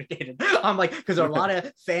very vindicated. I'm like, because a lot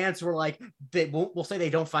of fans were like, will say they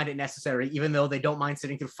don't find it necessary, even though they don't mind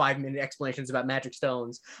sitting through 5-minute explanations about magic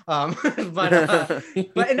stones. But I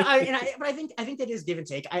think that is give and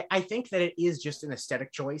take. I think that it is just an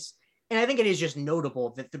aesthetic choice. And I think it is just notable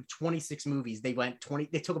that the 26 movies, they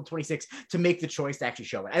took them 26 to make the choice to actually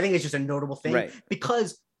show it. I think it's just a notable thing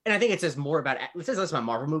because, and I think it says less about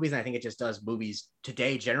Marvel movies, and I think it just does movies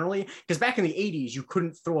today generally. Because back in the 80s, you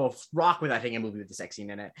couldn't throw a rock without having a movie with the sex scene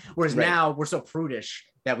in it. Whereas now we're so prudish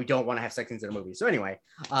that we don't want to have sex scenes in a movie. So anyway.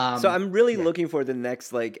 So I'm really looking for the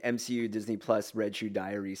next like MCU Disney Plus Red Shoe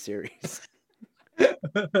Diary series.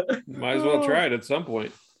 Might as well try it at some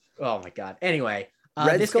point. Oh my God. Anyway.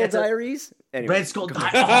 Red Skull Diaries? Anyway. Red Skull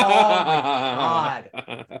Diaries. Oh my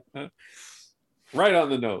God. Right on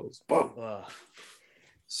the nose. Boom.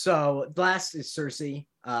 So last is Cersei,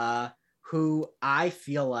 who I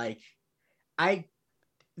feel like I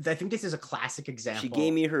think this is a classic example. She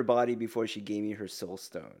gave me her body before she gave me her soul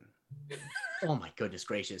stone. Oh my goodness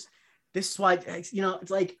gracious. This is why, it's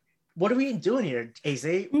like, what are we doing here,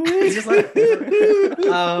 AC? But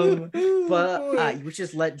we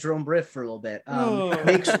just let Jerome riff for a little bit.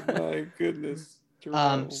 My goodness.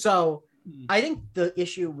 So I think the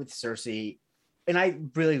issue with Cersei, and I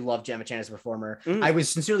really love Gemma Chan as a performer. I was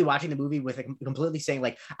sincerely watching the movie with completely saying,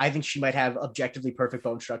 like, I think she might have objectively perfect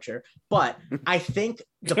bone structure. But I think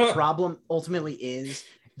the problem ultimately is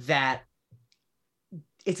that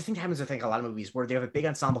it's a thing that happens with, I think, a lot of movies where they have a big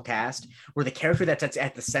ensemble cast where the character that's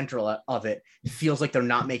at the center of it feels like they're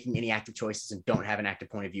not making any active choices and don't have an active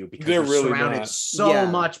point of view because they're really surrounded so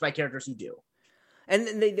much by characters who do. And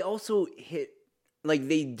they also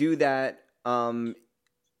they do that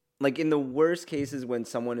like in the worst cases when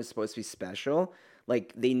someone is supposed to be special,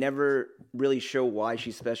 like they never really show why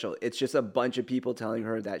she's special. It's just a bunch of people telling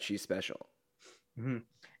her that she's special. Mm-hmm.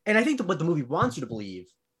 And I think that what the movie wants you to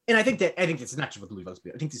believe, and I think this is not just what the movie wants to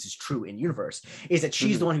believe, I think this is true in universe, is that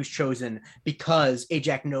she's the one who's chosen because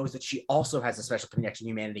Ajak knows that she also has a special connection to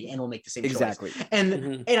humanity and will make the same choice.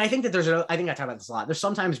 And I think that I think I talk about this a lot. There's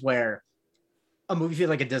sometimes where a movie feels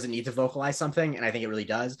like it doesn't need to vocalize something, and I think it really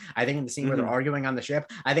does. I think in the scene where they're arguing on the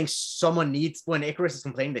ship, I think someone needs, when Icarus is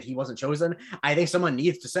complaining that he wasn't chosen, I think someone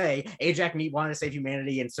needs to say Ajak wanted to save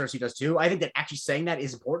humanity and Cersei does too. I think that actually saying that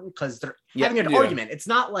is important because they're having an argument. It's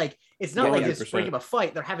not like this break of a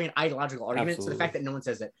fight. They're having an ideological argument. Absolutely. So the fact that no one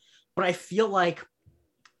says it, but I feel like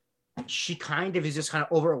she kind of is just kind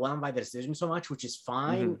of overwhelmed by the decision so much, which is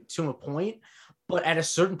fine to a point. But at a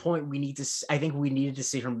certain point, I think we needed to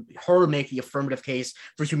see her make the affirmative case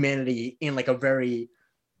for humanity in like a very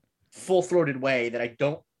full-throated way that I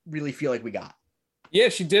don't really feel like we got. Yeah,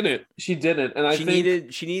 she didn't. She didn't, and I She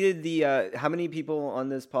think needed the. How many people on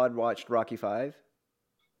this pod watched Rocky V?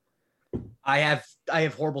 I have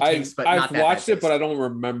horrible taste, but I've not that watched bad it, but I taste. don't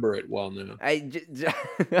remember it well now.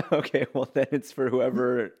 Okay, well then it's for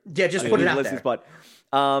whoever. Yeah, just put it out there.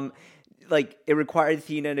 Pod. Like it required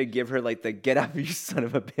Athena to give her like the "get up, you son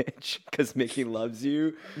of a bitch" because Mickey loves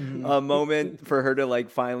you moment for her to like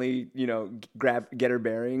finally get her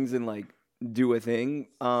bearings and like do a thing.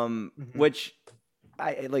 Which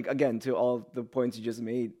I like again to all the points you just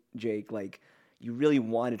made, Jake. Like you really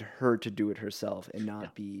wanted her to do it herself and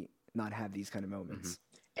not have these kind of moments.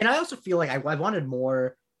 And I also feel like I wanted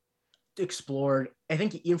more explored. I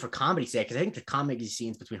think even for comedy's sake, because I think the comedy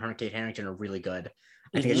scenes between her and Kate Harington are really good.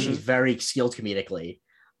 I think that she's very skilled comedically.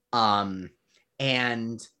 And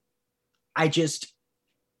I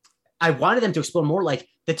wanted them to explore more like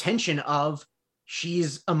the tension of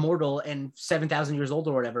she's immortal and 7,000 years old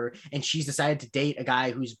or whatever, and she's decided to date a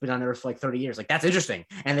guy who's been on Earth for like 30 years. Like that's interesting.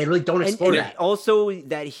 And they really don't explore that. Also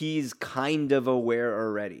that he's kind of aware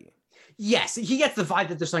already. Yes, he gets the vibe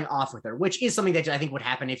that there's something off with her, which is something that I think would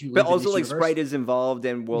happen if you. But also, like universe. Sprite is involved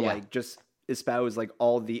and will like just espouse like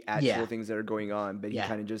all the actual things that are going on. But he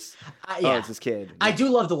kind of just it's this kid. I do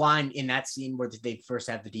love the line in that scene where they first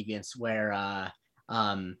have the deviants, where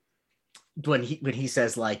when he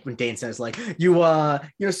says like when Dane says like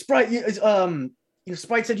Sprite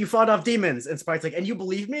Sprite said you fought off demons, and Sprite's like, and you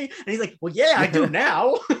believe me? And he's like, well, yeah, I do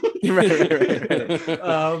now. right.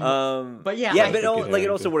 But yeah, it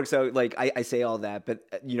also works out. Like I say all that, but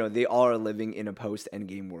they all are living in a post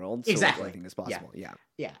Endgame world. So exactly, anything is possible.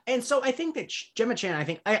 Yeah. And so I think that Gemma Chan, I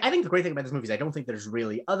think the great thing about this movie is I don't think there's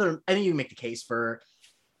really I think you can make the case for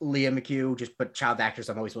Leah McHugh, just but child actors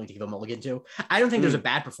I'm always willing to give a mulligan to. I don't think there's a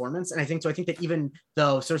bad performance, and I think that even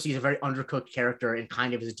though Cersei is a very undercooked character and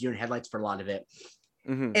kind of is a deer in headlights for a lot of it.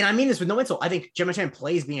 And I mean this with no insult. I think Gemma Chan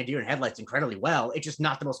plays being a deer in headlights incredibly well. It's just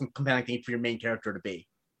not the most compelling thing for your main character to be.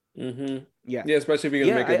 Yeah, especially if you're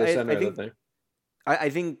gonna make her the center of the thing. I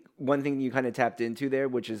think one thing you kind of tapped into there,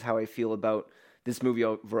 which is how I feel about this movie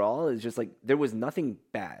overall, is just like there was nothing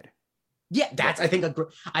bad. Yeah, I think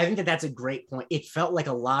that's a great point. It felt like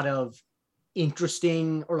a lot of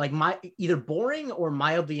interesting or like either boring or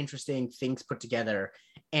mildly interesting things put together,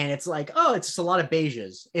 and it's like, oh, it's just a lot of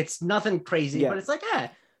beiges. It's nothing crazy, but it's like, And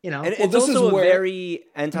it's also a very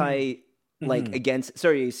anti, like against.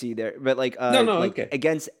 Sorry, AC there, but like okay.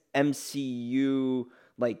 Against MCU.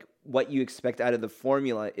 Like what you expect out of the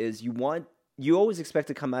formula is you always expect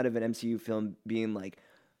to come out of an MCU film being like,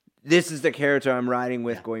 this is the character I'm riding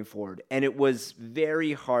with going forward. And it was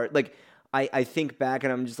very hard. Like, I think back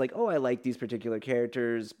and I'm just like, oh, I like these particular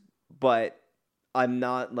characters, but I'm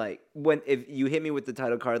not like, if you hit me with the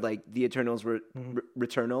title card, like the Eternals were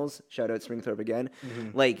Returnals, shout out Springthorpe again,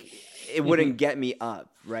 like it wouldn't get me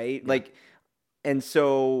up, right? Yeah. Like, and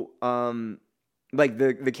so, like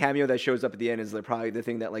the cameo that shows up at the end is probably the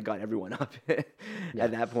thing that like got everyone up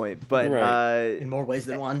at that point. But in more ways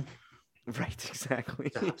than one. Right,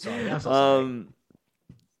 exactly. I'm sorry. I'm so sorry.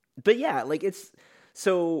 But yeah, like it's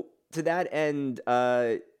so to that end.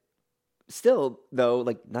 Still, though,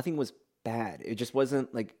 like nothing was bad. It just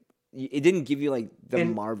wasn't like it didn't give you like the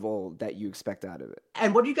Marvel that you expect out of it.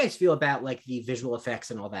 And what do you guys feel about like the visual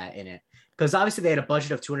effects and all that in it? Because obviously they had a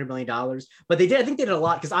budget of $200 million, but I think they did a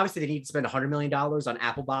lot because obviously they need to spend $100 million on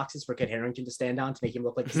Apple boxes for Kit Harington to stand on to make him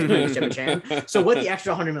look like the same as Gemma Chan. So with the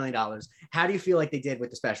extra $100 million, how do you feel like they did with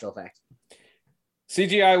the special effects?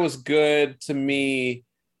 CGI was good to me.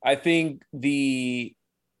 I think the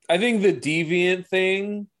deviant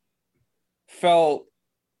thing felt,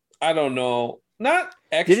 I don't know, not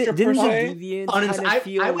extra per se. I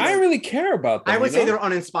didn't really care about them. I would say they're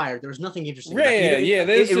uninspired. There was nothing interesting.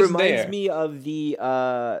 It reminds me of the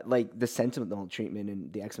like the Sentinel treatment in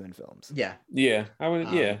the X-Men films. Yeah. I would.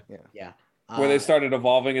 Yeah. Where they started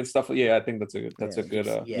evolving and stuff. Yeah, I think that's a good.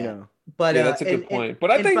 But that's a good point. But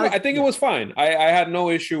I think it was fine. I had no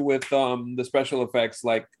issue with the special effects.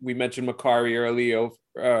 Like we mentioned, Makari earlier,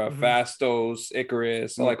 Phastos,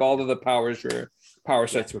 Icarus. So like all of the power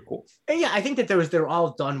sets were cool. And yeah, I think that they're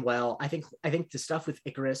all done well. I think the stuff with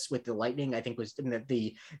Icarus with the lightning, I think was in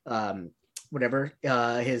the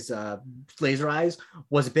his laser eyes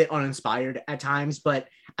was a bit uninspired at times, but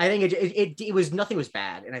I think it was nothing was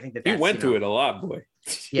bad, and I think that he went through it a lot, boy.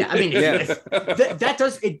 Yeah, I mean, that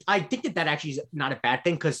does it. I think that actually is not a bad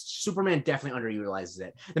thing because Superman definitely underutilizes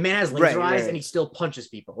it. The man has laser eyes and he still punches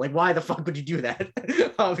people. Like, why the fuck would you do that?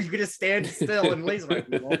 You could just stand still and laser eye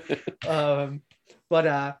people. But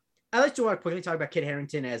I like to quickly talk about Kit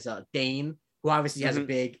Harington as Dane, who obviously has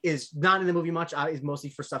is not in the movie much, is mostly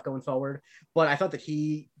for stuff going forward. But I thought that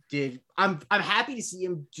he I'm happy to see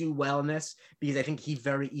him do well in this because I think he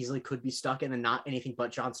very easily could be stuck in a not anything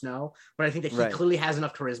but Jon Snow. But I think that he clearly has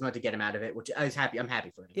enough charisma to get him out of it, which I'm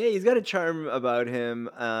happy for him. Yeah, he's got a charm about him,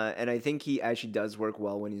 and I think he actually does work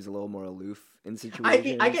well when he's a little more aloof in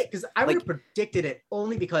situations. I get because I would have predicted it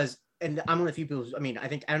only because, and I'm one of the few people. I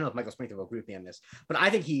don't know if Michael Springfield will agree with me on this, but I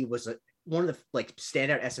think he was one of the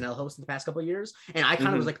standout SNL hosts in the past couple of years, and I kind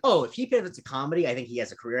of was like, oh, if he pivots to comedy, I think he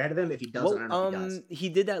has a career ahead of him. If he doesn't, I don't know if he does. He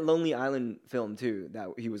did that Lonely Island film too that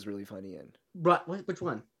he was really funny in. But which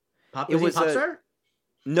one? Was he Popstar?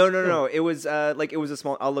 No. It was it was a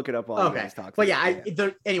small. I'll look it up while you guys talk. But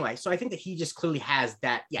anyway, so I think that he just clearly has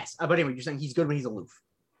that. Yes, but anyway, you're saying he's good when he's aloof.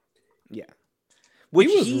 Yeah. Which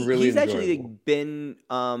he's actually been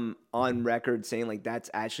on record saying like that's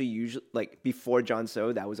actually usually like before Jon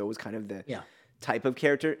Snow, that was always kind of the type of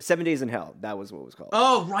character. 7 Days in Hell, that was what it was called.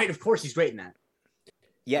 Oh, right, of course he's great in that.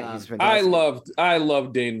 Yeah, he's fantastic. I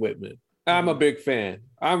love Dane Whitman. I'm a big fan.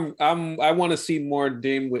 I want to see more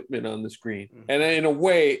Dane Whitman on the screen. And in a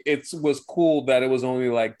way, it was cool that it was only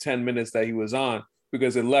like 10 minutes that he was on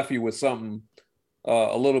because it left you with something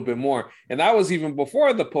a little bit more. And that was even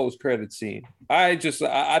before the post-credit scene. I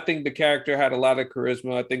think the character had a lot of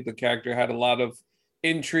charisma. I think the character had a lot of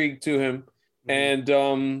intrigue to him. And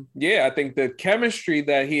I think the chemistry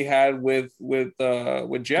that he had with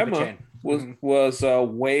Gemma was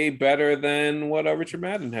way better than what Richard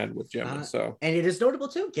Madden had with Gemma. And it is notable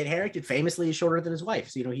too. Kit Harington famously is shorter than his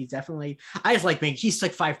wife. So he's definitely. I just like being. He's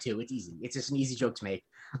like 5'2". It's easy. It's just an easy joke to make.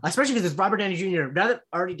 Especially because it's Robert Downey Jr. Now that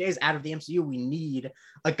already days out of the MCU, we need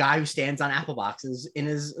a guy who stands on apple boxes in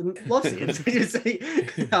his love scenes.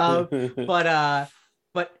 But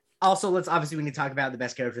also we need to talk about the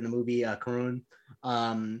best character in the movie, Karun.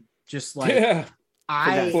 For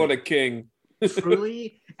the king.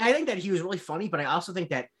 Truly, I think that he was really funny, but I also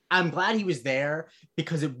think that I'm glad he was there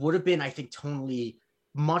because it would have been, I think, tonally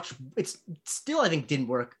much. It's still, I think, didn't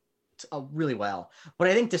work really well, but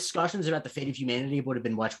I think discussions about the fate of humanity would have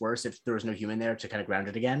been much worse if there was no human there to kind of ground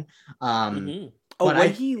it again. When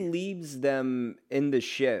he leaves them in the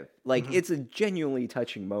ship, it's a genuinely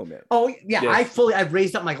touching moment. Oh yeah, I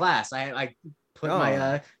raised up my glass. I put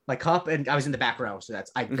my cup, and I was in the back row, so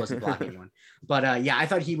I wasn't blocking anyone. But I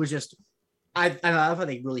thought he was just. I thought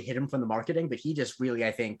they really hit him from the marketing, but he just really,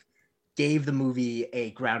 I think, gave the movie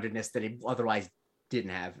a groundedness that it otherwise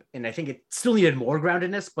didn't have. And I think it still needed more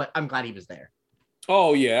groundedness, but I'm glad he was there.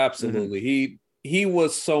 Oh yeah, absolutely. He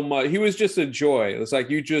was so much. He was just a joy. It was like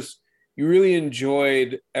you really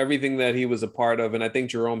enjoyed everything that he was a part of. And I think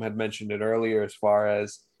Jerome had mentioned it earlier as far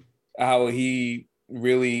as how he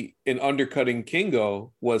really, in undercutting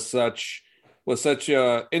Kingo, was such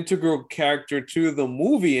a integral character to the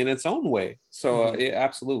movie in its own way. So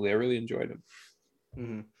absolutely, I really enjoyed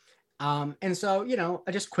him. And so,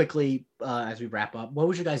 just quickly, as we wrap up, what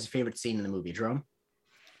was your guys' favorite scene in the movie, Jerome?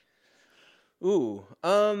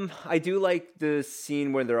 I do like the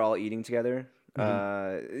scene where they're all eating together.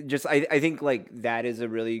 I think like that is a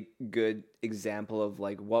really good example of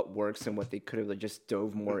like what works and what they could have just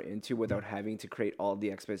dove more into without having to create all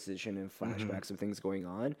the exposition and flashbacks of things going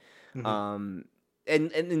on. And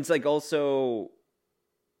it's like also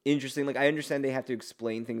interesting. Like I understand they have to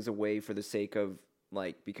explain things away for the sake of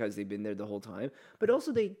like because they've been there the whole time, but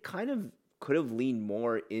also they kind of could have leaned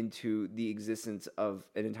more into the existence of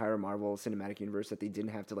an entire Marvel Cinematic Universe that they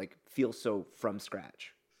didn't have to like feel so from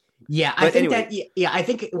scratch. Yeah, I think I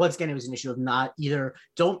think once again it was an issue of not either.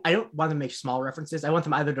 I don't want them to make small references. I want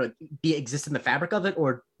them either to exist in the fabric of it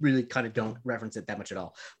or really kind of don't reference it that much at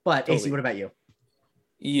all. But AC, what about you?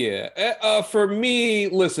 Yeah, for me,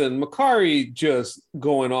 listen, Makkari just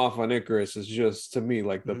going off on Ikaris is just to me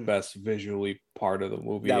like the best visually part of the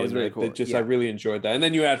movie. That was really cool. I really enjoyed that. And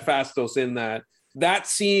then you had Phastos in that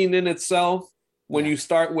scene in itself when you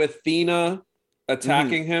start with Thena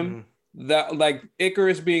attacking him. That like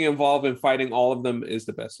Ikaris being involved in fighting all of them is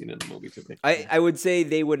the best scene in the movie to me. I would say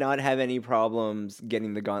they would not have any problems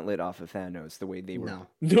getting the gauntlet off of Thanos the way they were.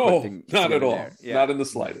 No, not at all. Yeah. Not in the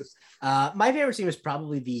slightest. My favorite scene was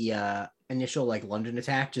probably the initial like London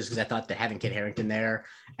attack, just because I thought that having Kit Harington there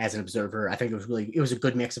as an observer, I think it was a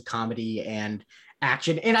good mix of comedy and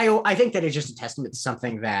action. And I think that it's just a testament to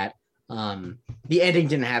something that the ending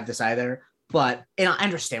didn't have this either. But, and I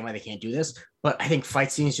understand why they can't do this, but I think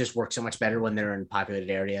fight scenes just work so much better when they're in populated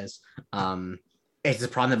areas. It's a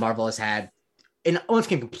problem that Marvel has had, and once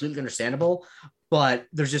again, completely understandable. but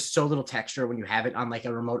there's just so little texture when you have it on like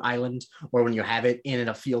a remote island or when you have it in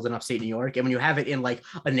a field in upstate New York. And when you have it in like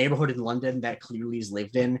a neighborhood in London that clearly is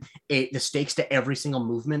lived in, the stakes to every single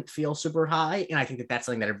movement feel super high. And I think that that's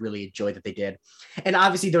something that I really enjoyed that they did. And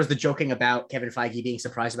obviously there was the joking about Kevin Feige being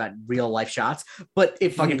surprised about real life shots, but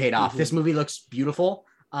it fucking paid off. This movie looks beautiful.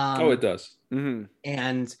 It does.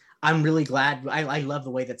 And I'm really glad. I love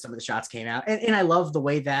the way that some of the shots came out. And I love the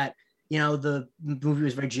way that, you know, the movie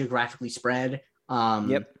was very geographically spread.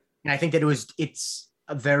 And I think that it's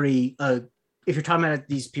a very, if you're talking about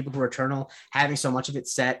these people who are eternal, having so much of it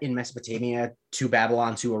set in Mesopotamia to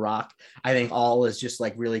Babylon to Iraq, I think all is just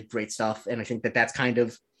like really great stuff. And I think that that's kind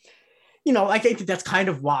of, you know, I think that that's kind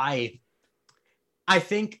of why I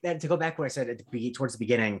think that, to go back to what I said towards the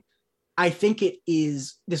beginning, I think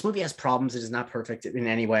this movie has problems. It is not perfect in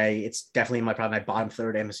any way. It's definitely my bottom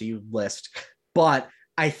third MCU list, but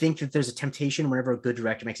I think that there's a temptation whenever a good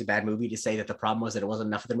director makes a bad movie to say that the problem was that it wasn't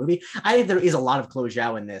enough of the movie. I think there is a lot of Chloe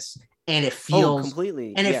Zhao in this, and it feels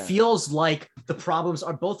completely, and it feels like the problems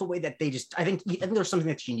are both the way that they just. I think there's something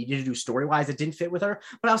that she needed to do story wise that didn't fit with her,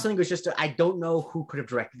 but I also think it was just I don't know who could have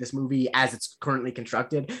directed this movie as it's currently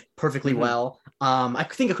constructed perfectly well. I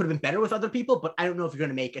think it could have been better with other people, but I don't know if you're going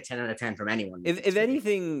to make a 10 out of 10 from anyone. If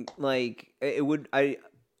anything, like it would,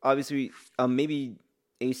 obviously maybe.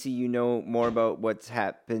 AC, you know more about what's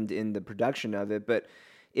happened in the production of it, but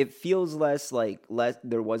it feels less.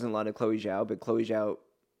 There wasn't a lot of Chloe Zhao, but Chloe Zhao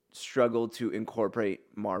struggled to incorporate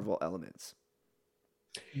Marvel elements.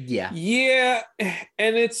 Yeah,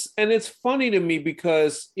 and it's funny to me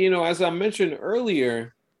because, you know, as I mentioned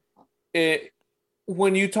earlier,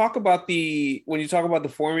 when you talk about the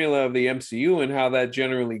formula of the MCU and how that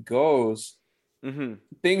generally goes,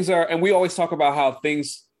 things are, and we always talk about how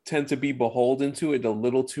things tend to be beholden to it a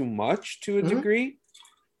little too much to a degree.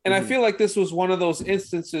 And I feel like this was one of those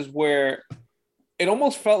instances where it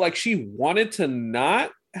almost felt like she wanted to not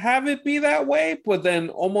have it be that way, but then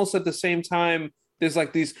almost at the same time, there's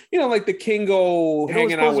like these, you know, like the Kingo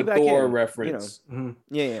hanging out with Thor reference. You know.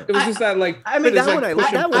 Yeah. It was just that, like, I mean,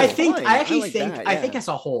 I think as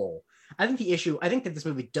a whole, I think the issue, I think that this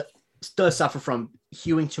movie does suffer from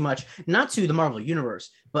hewing too much, not to the Marvel universe,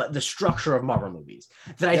 but the structure of Marvel movies.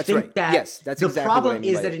 That's the exactly problem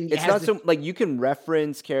is that it's not so like you can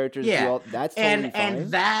reference characters. That's totally fine. And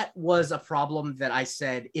that was a problem that I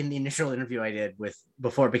said in the initial interview I did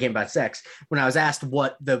before it became about sex. When I was asked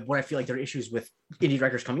what I feel like there are issues with indie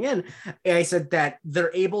directors coming in, I said that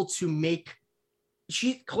they're able to make.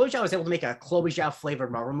 Chloe Zhao was able to make a Chloe Zhao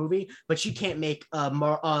flavored Marvel movie, but she can't make a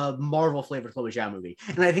Marvel flavored Chloe Zhao movie.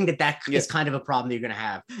 And I think that is kind of a problem that you're going to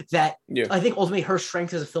have. I think ultimately her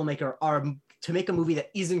strengths as a filmmaker are to make a movie that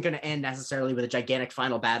isn't going to end necessarily with a gigantic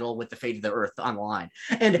final battle with the fate of the earth on the line.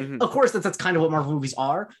 And of course that's kind of what Marvel movies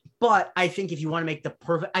are. But I think if you want to make the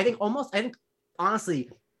perfect, I think honestly,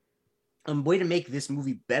 a way to make this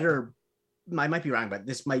movie better, I might be wrong, but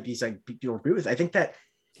this might be something people agree with. I think that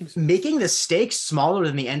making the stakes smaller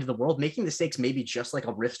than the end of the world, making the stakes maybe just like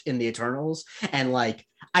a rift in the Eternals, and like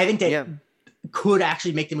I think that could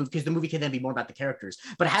actually make the movie, because the movie can then be more about the characters.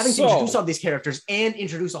 But having to introduce all these characters and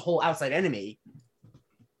introduce a whole outside enemy.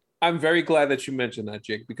 I'm very glad that you mentioned that,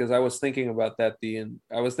 Jake, because I was thinking about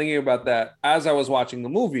that as I was watching the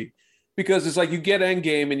movie, because it's like you get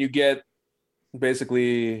Endgame and you get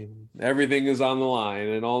basically everything is on the line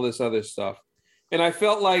and all this other stuff, and I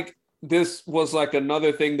felt like this was like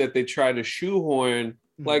another thing that they tried to shoehorn,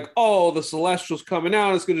 like, oh, the Celestials coming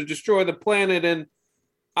out, it's going to destroy the planet. And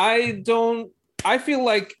I feel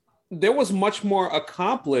like there was much more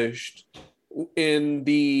accomplished in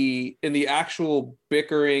the actual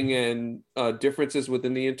bickering and differences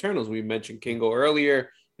within the Eternals. We mentioned Kingo earlier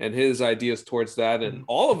and his ideas towards that, and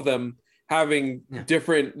all of them having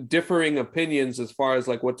differing opinions as far as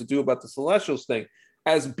like what to do about the Celestials thing.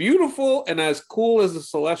 As beautiful and as cool as the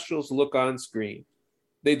Celestials look on screen,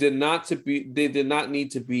 they did not need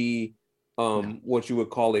to be what you would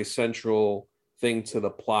call a central thing to the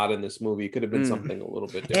plot in this movie. It could have been something a little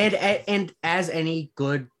bit different. And as any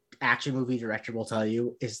good action movie director will tell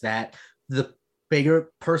you, is that the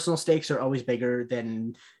bigger personal stakes are always bigger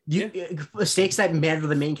than stakes that matter to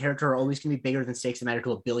the main character are always going to be bigger than stakes that matter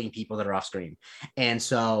to a billion people that are off screen. And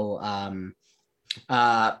so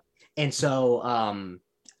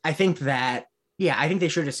I think that, I think they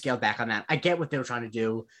should have scaled back on that. I get what they were trying to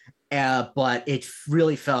do, but it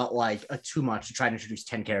really felt like too much to try to introduce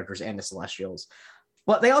 10 characters and the Celestials.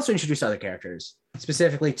 But they also introduced other characters,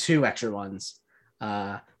 specifically 2 extra ones.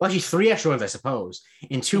 Well, actually 3 extra ones, I suppose,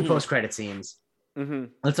 in 2 post-credit scenes.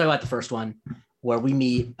 Let's talk about the first one, where we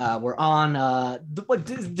meet. We're on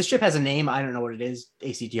the ship has a name. I don't know what it is.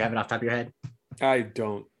 AC, do you have it off the top of your head? I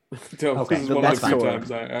don't. Don't. Okay, This is one that's of the few fine.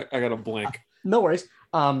 times I got a blank. No worries.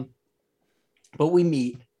 But we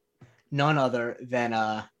meet none other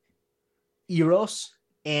than Eros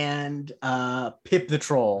and Pip the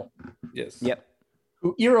Troll. Yes. Yep,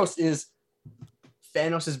 Who Eros is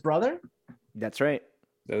Thanos' brother, that's right.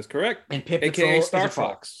 That is correct. and Pip the AKA Troll Star is a troll.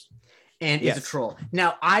 Fox. And Yes. is a troll.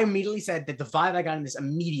 Now, I immediately said that the vibe I got in this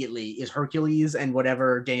immediately is Hercules and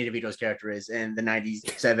whatever Danny DeVito's character is in the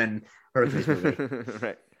 97 Hercules movie.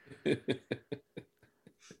 Right.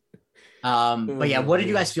 But yeah, what did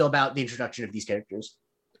you guys feel about the introduction of these characters?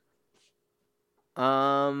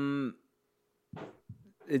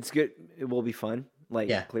 It's good. It will be fun. Like,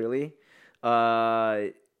 Yeah. clearly.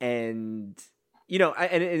 And you know,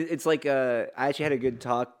 it's like I actually had a good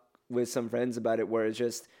talk with some friends about it, where it's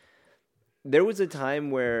just there was a time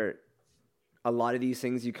where a lot of these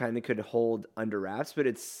things you kind of could hold under wraps, but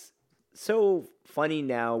it's so funny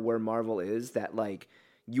now where Marvel is that like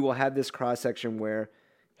you will have this cross section where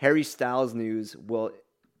Harry Styles news will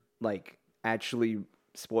like actually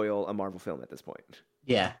spoil a Marvel film at this point.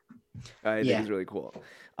 Yeah. I think it's really cool.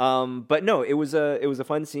 But no, it was a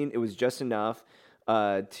fun scene. It was just enough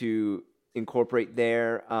to incorporate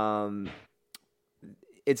there.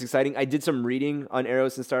 It's exciting. I did some reading on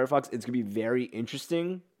Eros and Star Fox. It's gonna be very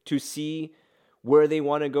interesting to see where they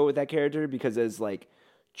want to go with that character, because as like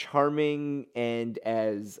charming and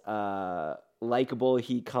as likable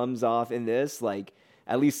he comes off in this, like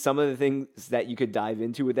at least some of the things that you could dive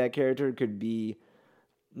into with that character could be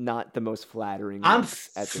not the most flattering. I'm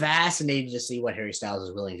fascinated to see what Harry Styles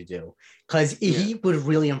is willing to do, because he would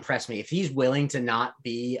really impress me if he's willing to not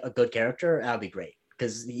be a good character. That would be great,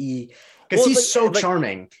 because he's so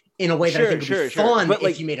charming in a way that I think would be fun but,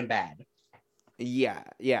 like, if you made him bad. Yeah.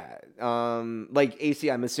 Like AC,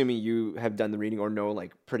 I'm assuming you have done the reading or know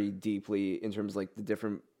like pretty deeply in terms of like the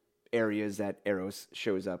different areas that Eros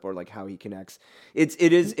shows up or like how he connects. It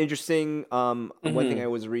is interesting. One thing I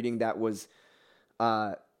was reading that was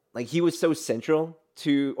like he was so central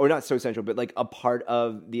to, or not so central, but like a part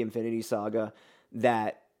of the Infinity Saga,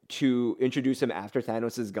 that to introduce him after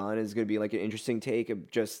Thanos is gone is going to be like an interesting take of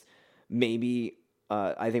just maybe,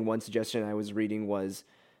 I think one suggestion I was reading was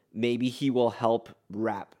maybe he will help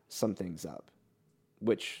wrap some things up,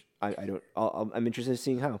 which I'm interested in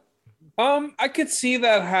seeing how. I could see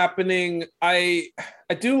that happening. I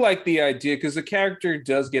do like the idea, because the character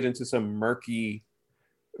does get into some murky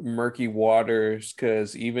waters,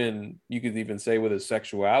 because even you could even say with his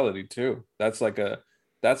sexuality too. That's like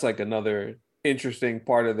another interesting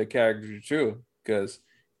part of the character too, because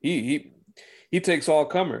he takes all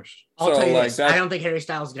comers. I'll tell you like this, I don't think Harry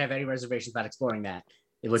Styles is gonna have any reservations about exploring that.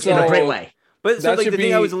 It was So- in a great way. But so That like the should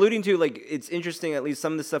thing I be- was alluding to, like it's interesting, at least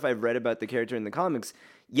some of the stuff I've read about the character in the comics.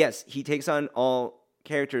 Yes, he takes on all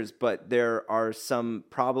characters, but there are some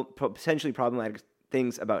potentially problematic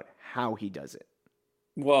things about how he does it.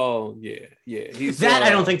 Well, yeah. He's That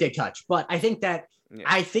I don't think they touch, but I think that Yeah.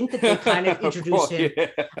 I think that they kind of introduced him. Yeah.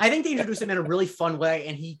 I think they introduced him in a really fun way,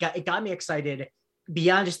 and it got me excited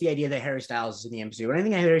beyond just the idea that Harry Styles is in the MCU. And I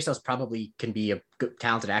think Harry Styles probably can be a good,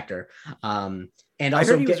 talented actor. And I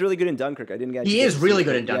also heard he was really good in Dunkirk. I didn't get. he is really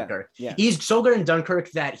good in Dunkirk. Yeah. He's so good in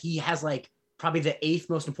Dunkirk that he has like probably the 8th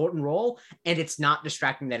most important role, and it's not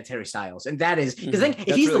distracting that it's Harry Styles. And that is because then if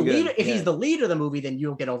That's he's really the lead, good. if he's the lead of the movie, then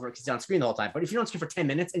you'll get over it because he's on screen the whole time. But if you're on screen for 10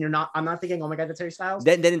 minutes and I'm not thinking, oh my god, that's Harry Styles.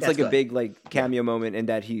 Then it's that's like good. a big like cameo moment, and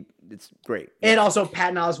that it's great. And also,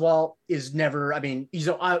 Patton Oswalt is never. I mean, he's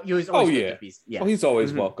always. Oh, good yeah. if he's- yeah. Well, he's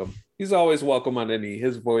always Mhm. welcome. He's always welcome on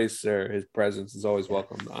his voice or his presence is always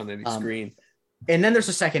welcome on any screen. And then there's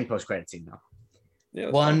a second post-credit scene though. Yeah,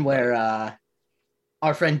 let's One talk where about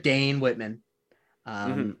our friend Dane Whitman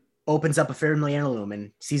opens up a Family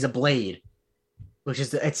Heirloom, sees a blade, which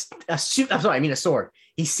is it's a suit. I'm sorry, I mean a sword.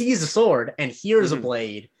 He sees a sword and hears a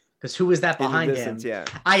blade, because who is that In the behind him? distance, yeah.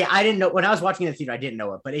 I didn't know when I was watching in the theater. I didn't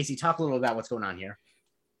know it, but AC, talk a little about what's going on here.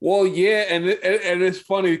 Well, yeah, and it's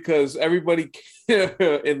funny because everybody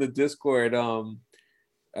in the Discord,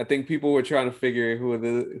 I think people were trying to figure who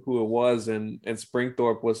it was, and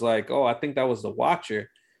Springthorpe was like, "Oh, I think that was the Watcher."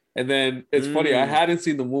 And then it's funny, I hadn't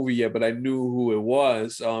seen the movie yet, but I knew who it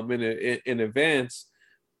was in advance.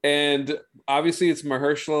 And obviously, it's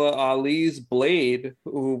Mahershala Ali's Blade,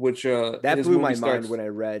 which That his blew movie my starts- mind when I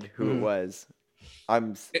read who it was.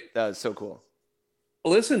 That was so cool.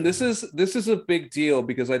 Listen, this is a big deal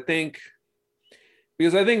because I think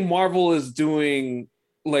Marvel is doing,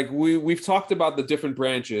 like, we've talked about the different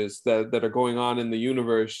branches that are going on in the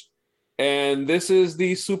universe, and this is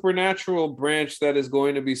the supernatural branch that is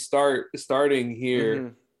going to be starting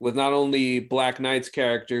here with not only Black Knight's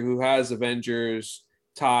character, who has Avengers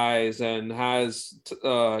ties and has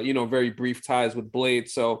very brief ties with Blade.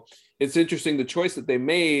 So it's interesting the choice that they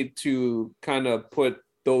made to kind of put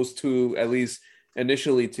those two at least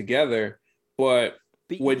initially together. But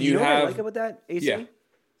when you know have, what I like about that, AC? Yeah.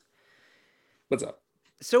 What's up?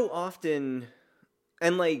 So often,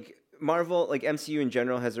 and like Marvel, like MCU in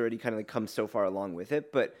general has already kind of like come so far along with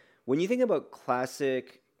it. But when you think about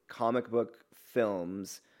classic comic book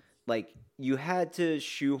films, like you had to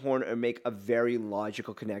shoehorn or make a very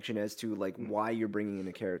logical connection as to like why you're bringing in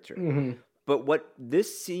a character. Mm-hmm. But what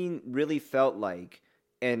this scene really felt like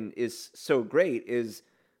and is so great is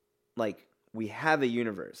like we have a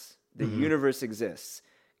universe. The universe exists.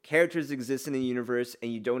 Characters exist in the universe,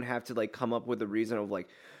 and you don't have to like come up with a reason of like,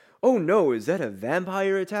 oh no, is that a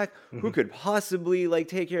vampire attack? Who could possibly like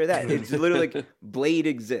take care of that? It's literally like Blade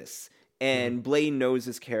exists, and Blade knows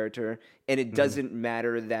his character, and it doesn't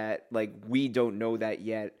matter that like we don't know that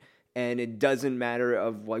yet, and it doesn't matter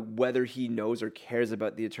of like whether he knows or cares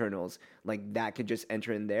about the Eternals. Like that could just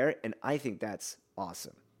enter in there, and I think that's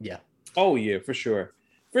awesome. Yeah. Oh yeah, for sure,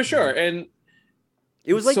 and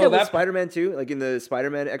it was like so that with Spider-Man too, like in the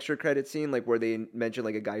Spider-Man extra credit scene, like where they mentioned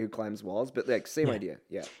like a guy who climbs walls, but like same idea.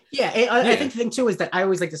 Yeah. I think the thing too is that I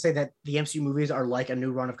always like to say that the MCU movies are like a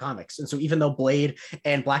new run of comics. And so even though Blade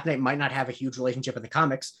and Black Knight might not have a huge relationship in the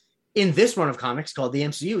comics, in this run of comics called the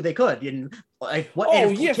MCU, they could. And like what?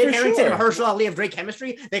 Oh, Kit Harington and Mahershala Ali have great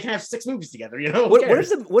chemistry. They can have 6 movies together. You know. What if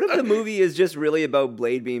the movie is just really about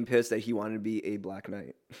Blade being pissed that he wanted to be a Black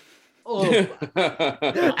Knight? Oh,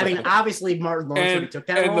 I mean, obviously Martin Lawrence took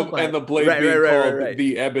that role, and the Blade being called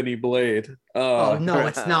the Ebony Blade. Oh no,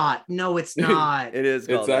 it's not. No, it's not. It is.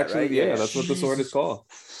 It's actually that, right? that's what the sword is called.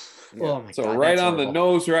 Yeah. Oh my so God, right on the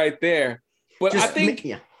nose, right there. But I think,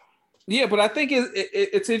 but I think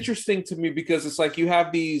it's interesting to me because it's like you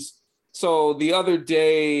have these. So the other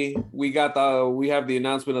day we have the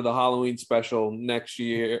announcement of the Halloween special next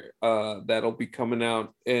year that'll be coming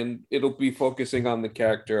out, and it'll be focusing on the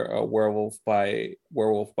character Werewolf by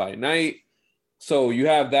Night. So you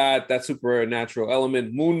have that supernatural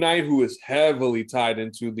element. Moon Knight, who is heavily tied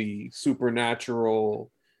into the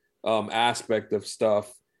supernatural aspect of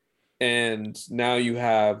stuff, and now you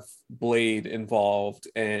have Blade involved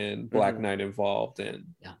and Black Knight involved, and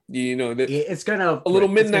it's gonna a little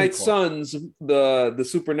Midnight Suns, the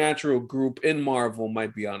supernatural group in Marvel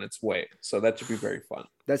might be on its way, so that should be very fun.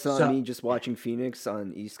 That's not me just watching Phoenix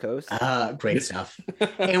on East Coast. Great stuff.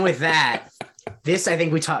 And with that, this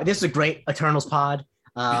is a great Eternals pod.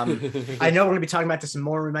 I know we're gonna be talking about this some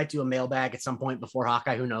more. We might do a mailbag at some point before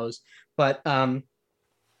Hawkeye, who knows? But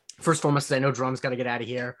first and foremost, I know Jerome's got to get out of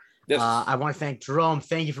here. Yes. I want to thank Jerome.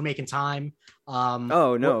 Thank you for making time. Of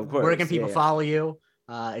course. Where can people follow you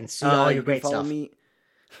and see all your great stuff? You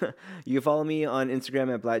can follow me on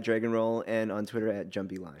Instagram at Black Dragon Roll and on Twitter at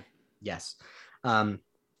Jumpy Line. Yes. And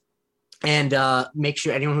make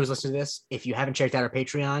sure anyone who's listening to this, if you haven't checked out our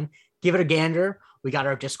Patreon, give it a gander. We got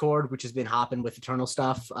our Discord, which has been hopping with Eternal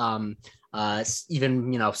stuff.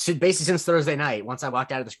 Even, basically since Thursday night, once I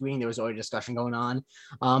walked out of the screen, there was already discussion going on.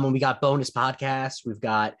 And we got bonus podcasts. We've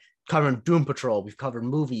got covering Doom Patrol. We've covered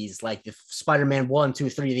movies like the Spider-Man 1, 2,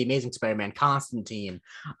 3, The Amazing Spider-Man, Constantine,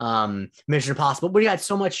 Mission Impossible. We got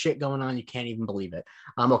so much shit going on, you can't even believe it.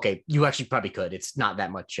 Okay, you actually probably could. It's not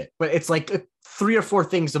that much shit, but it's like 3 or 4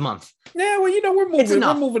 things a month. Yeah, well, we're moving.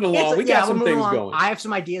 We're moving along. We got some things going. I have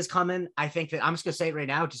some ideas coming. I think that I'm just gonna say it right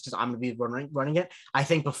now, just because I'm gonna be running it. I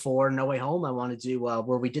think before No Way Home, I want to do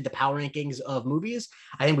where we did the power rankings of movies.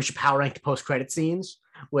 I think we should power rank the post-credit scenes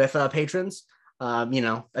with patrons. I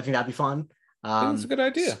think that'd be fun. That's a good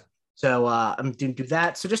idea. So I'm doing do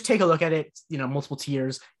that. So just take a look at it. Multiple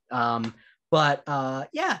tiers. Follow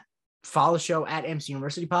the show at MC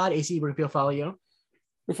University Pod. AC, where can people follow you?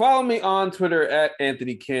 Follow me on Twitter at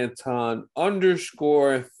Anthony Canton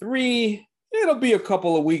 _3. It'll be a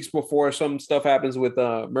couple of weeks before some stuff happens with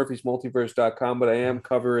murphysmultiverse.com, but I am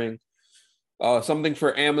covering something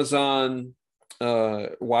for Amazon,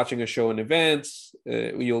 watching a show in advance.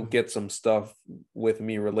 You'll get some stuff with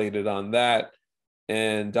me related on that.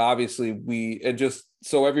 And obviously just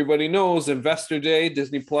so everybody knows, Investor Day,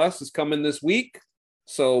 Disney Plus is coming this week.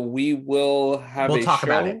 So we'll talk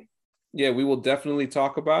about it. Yeah, we will definitely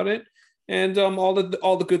talk about it. And all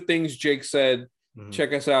the good things Jake said,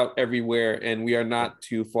 check us out everywhere. And we are not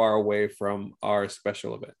too far away from our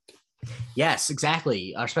special event. Yes,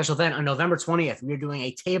 exactly. Our special event on November 20th, we are doing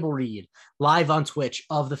a table read live on Twitch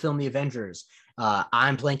of the film The Avengers.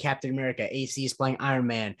 I'm playing Captain America. AC is playing Iron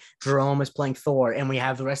Man. Jerome is playing Thor. And we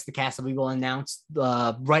have the rest of the cast that we will announce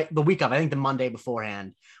right the week of, I think the Monday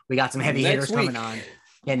beforehand. We got some heavy hitters coming on.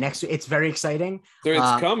 Yeah, next it's very exciting. So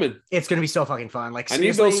it's coming. It's gonna be so fucking fun. Like I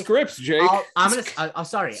need those scripts, Jake. I'm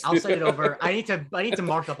sorry. I'll send it over. I need to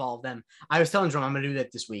mark up all of them. I was telling Jerome I'm gonna do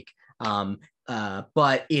that this week.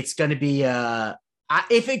 But it's gonna be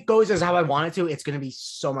if it goes as how I want it to, it's gonna be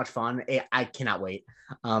so much fun. I cannot wait.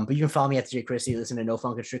 But you can follow me at Jake Christie. Listen to No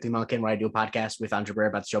Funk and Strictly Monkin', where I do a podcast with Andre Barrera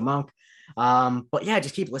about the show Monk. But yeah,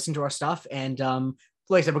 just keep listening to our stuff and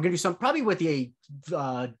like I said, we're gonna do some probably with the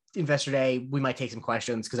Investor Day. We might take some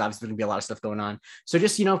questions because obviously there's gonna be a lot of stuff going on. So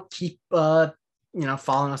just keep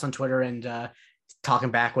following us on Twitter and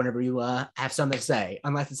talking back whenever you have something to say,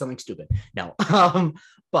 unless it's something stupid. No.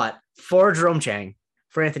 But for Jerome Chang,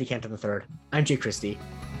 for Anthony Canton III, I'm Jake Christie.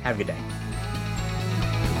 Have a good day.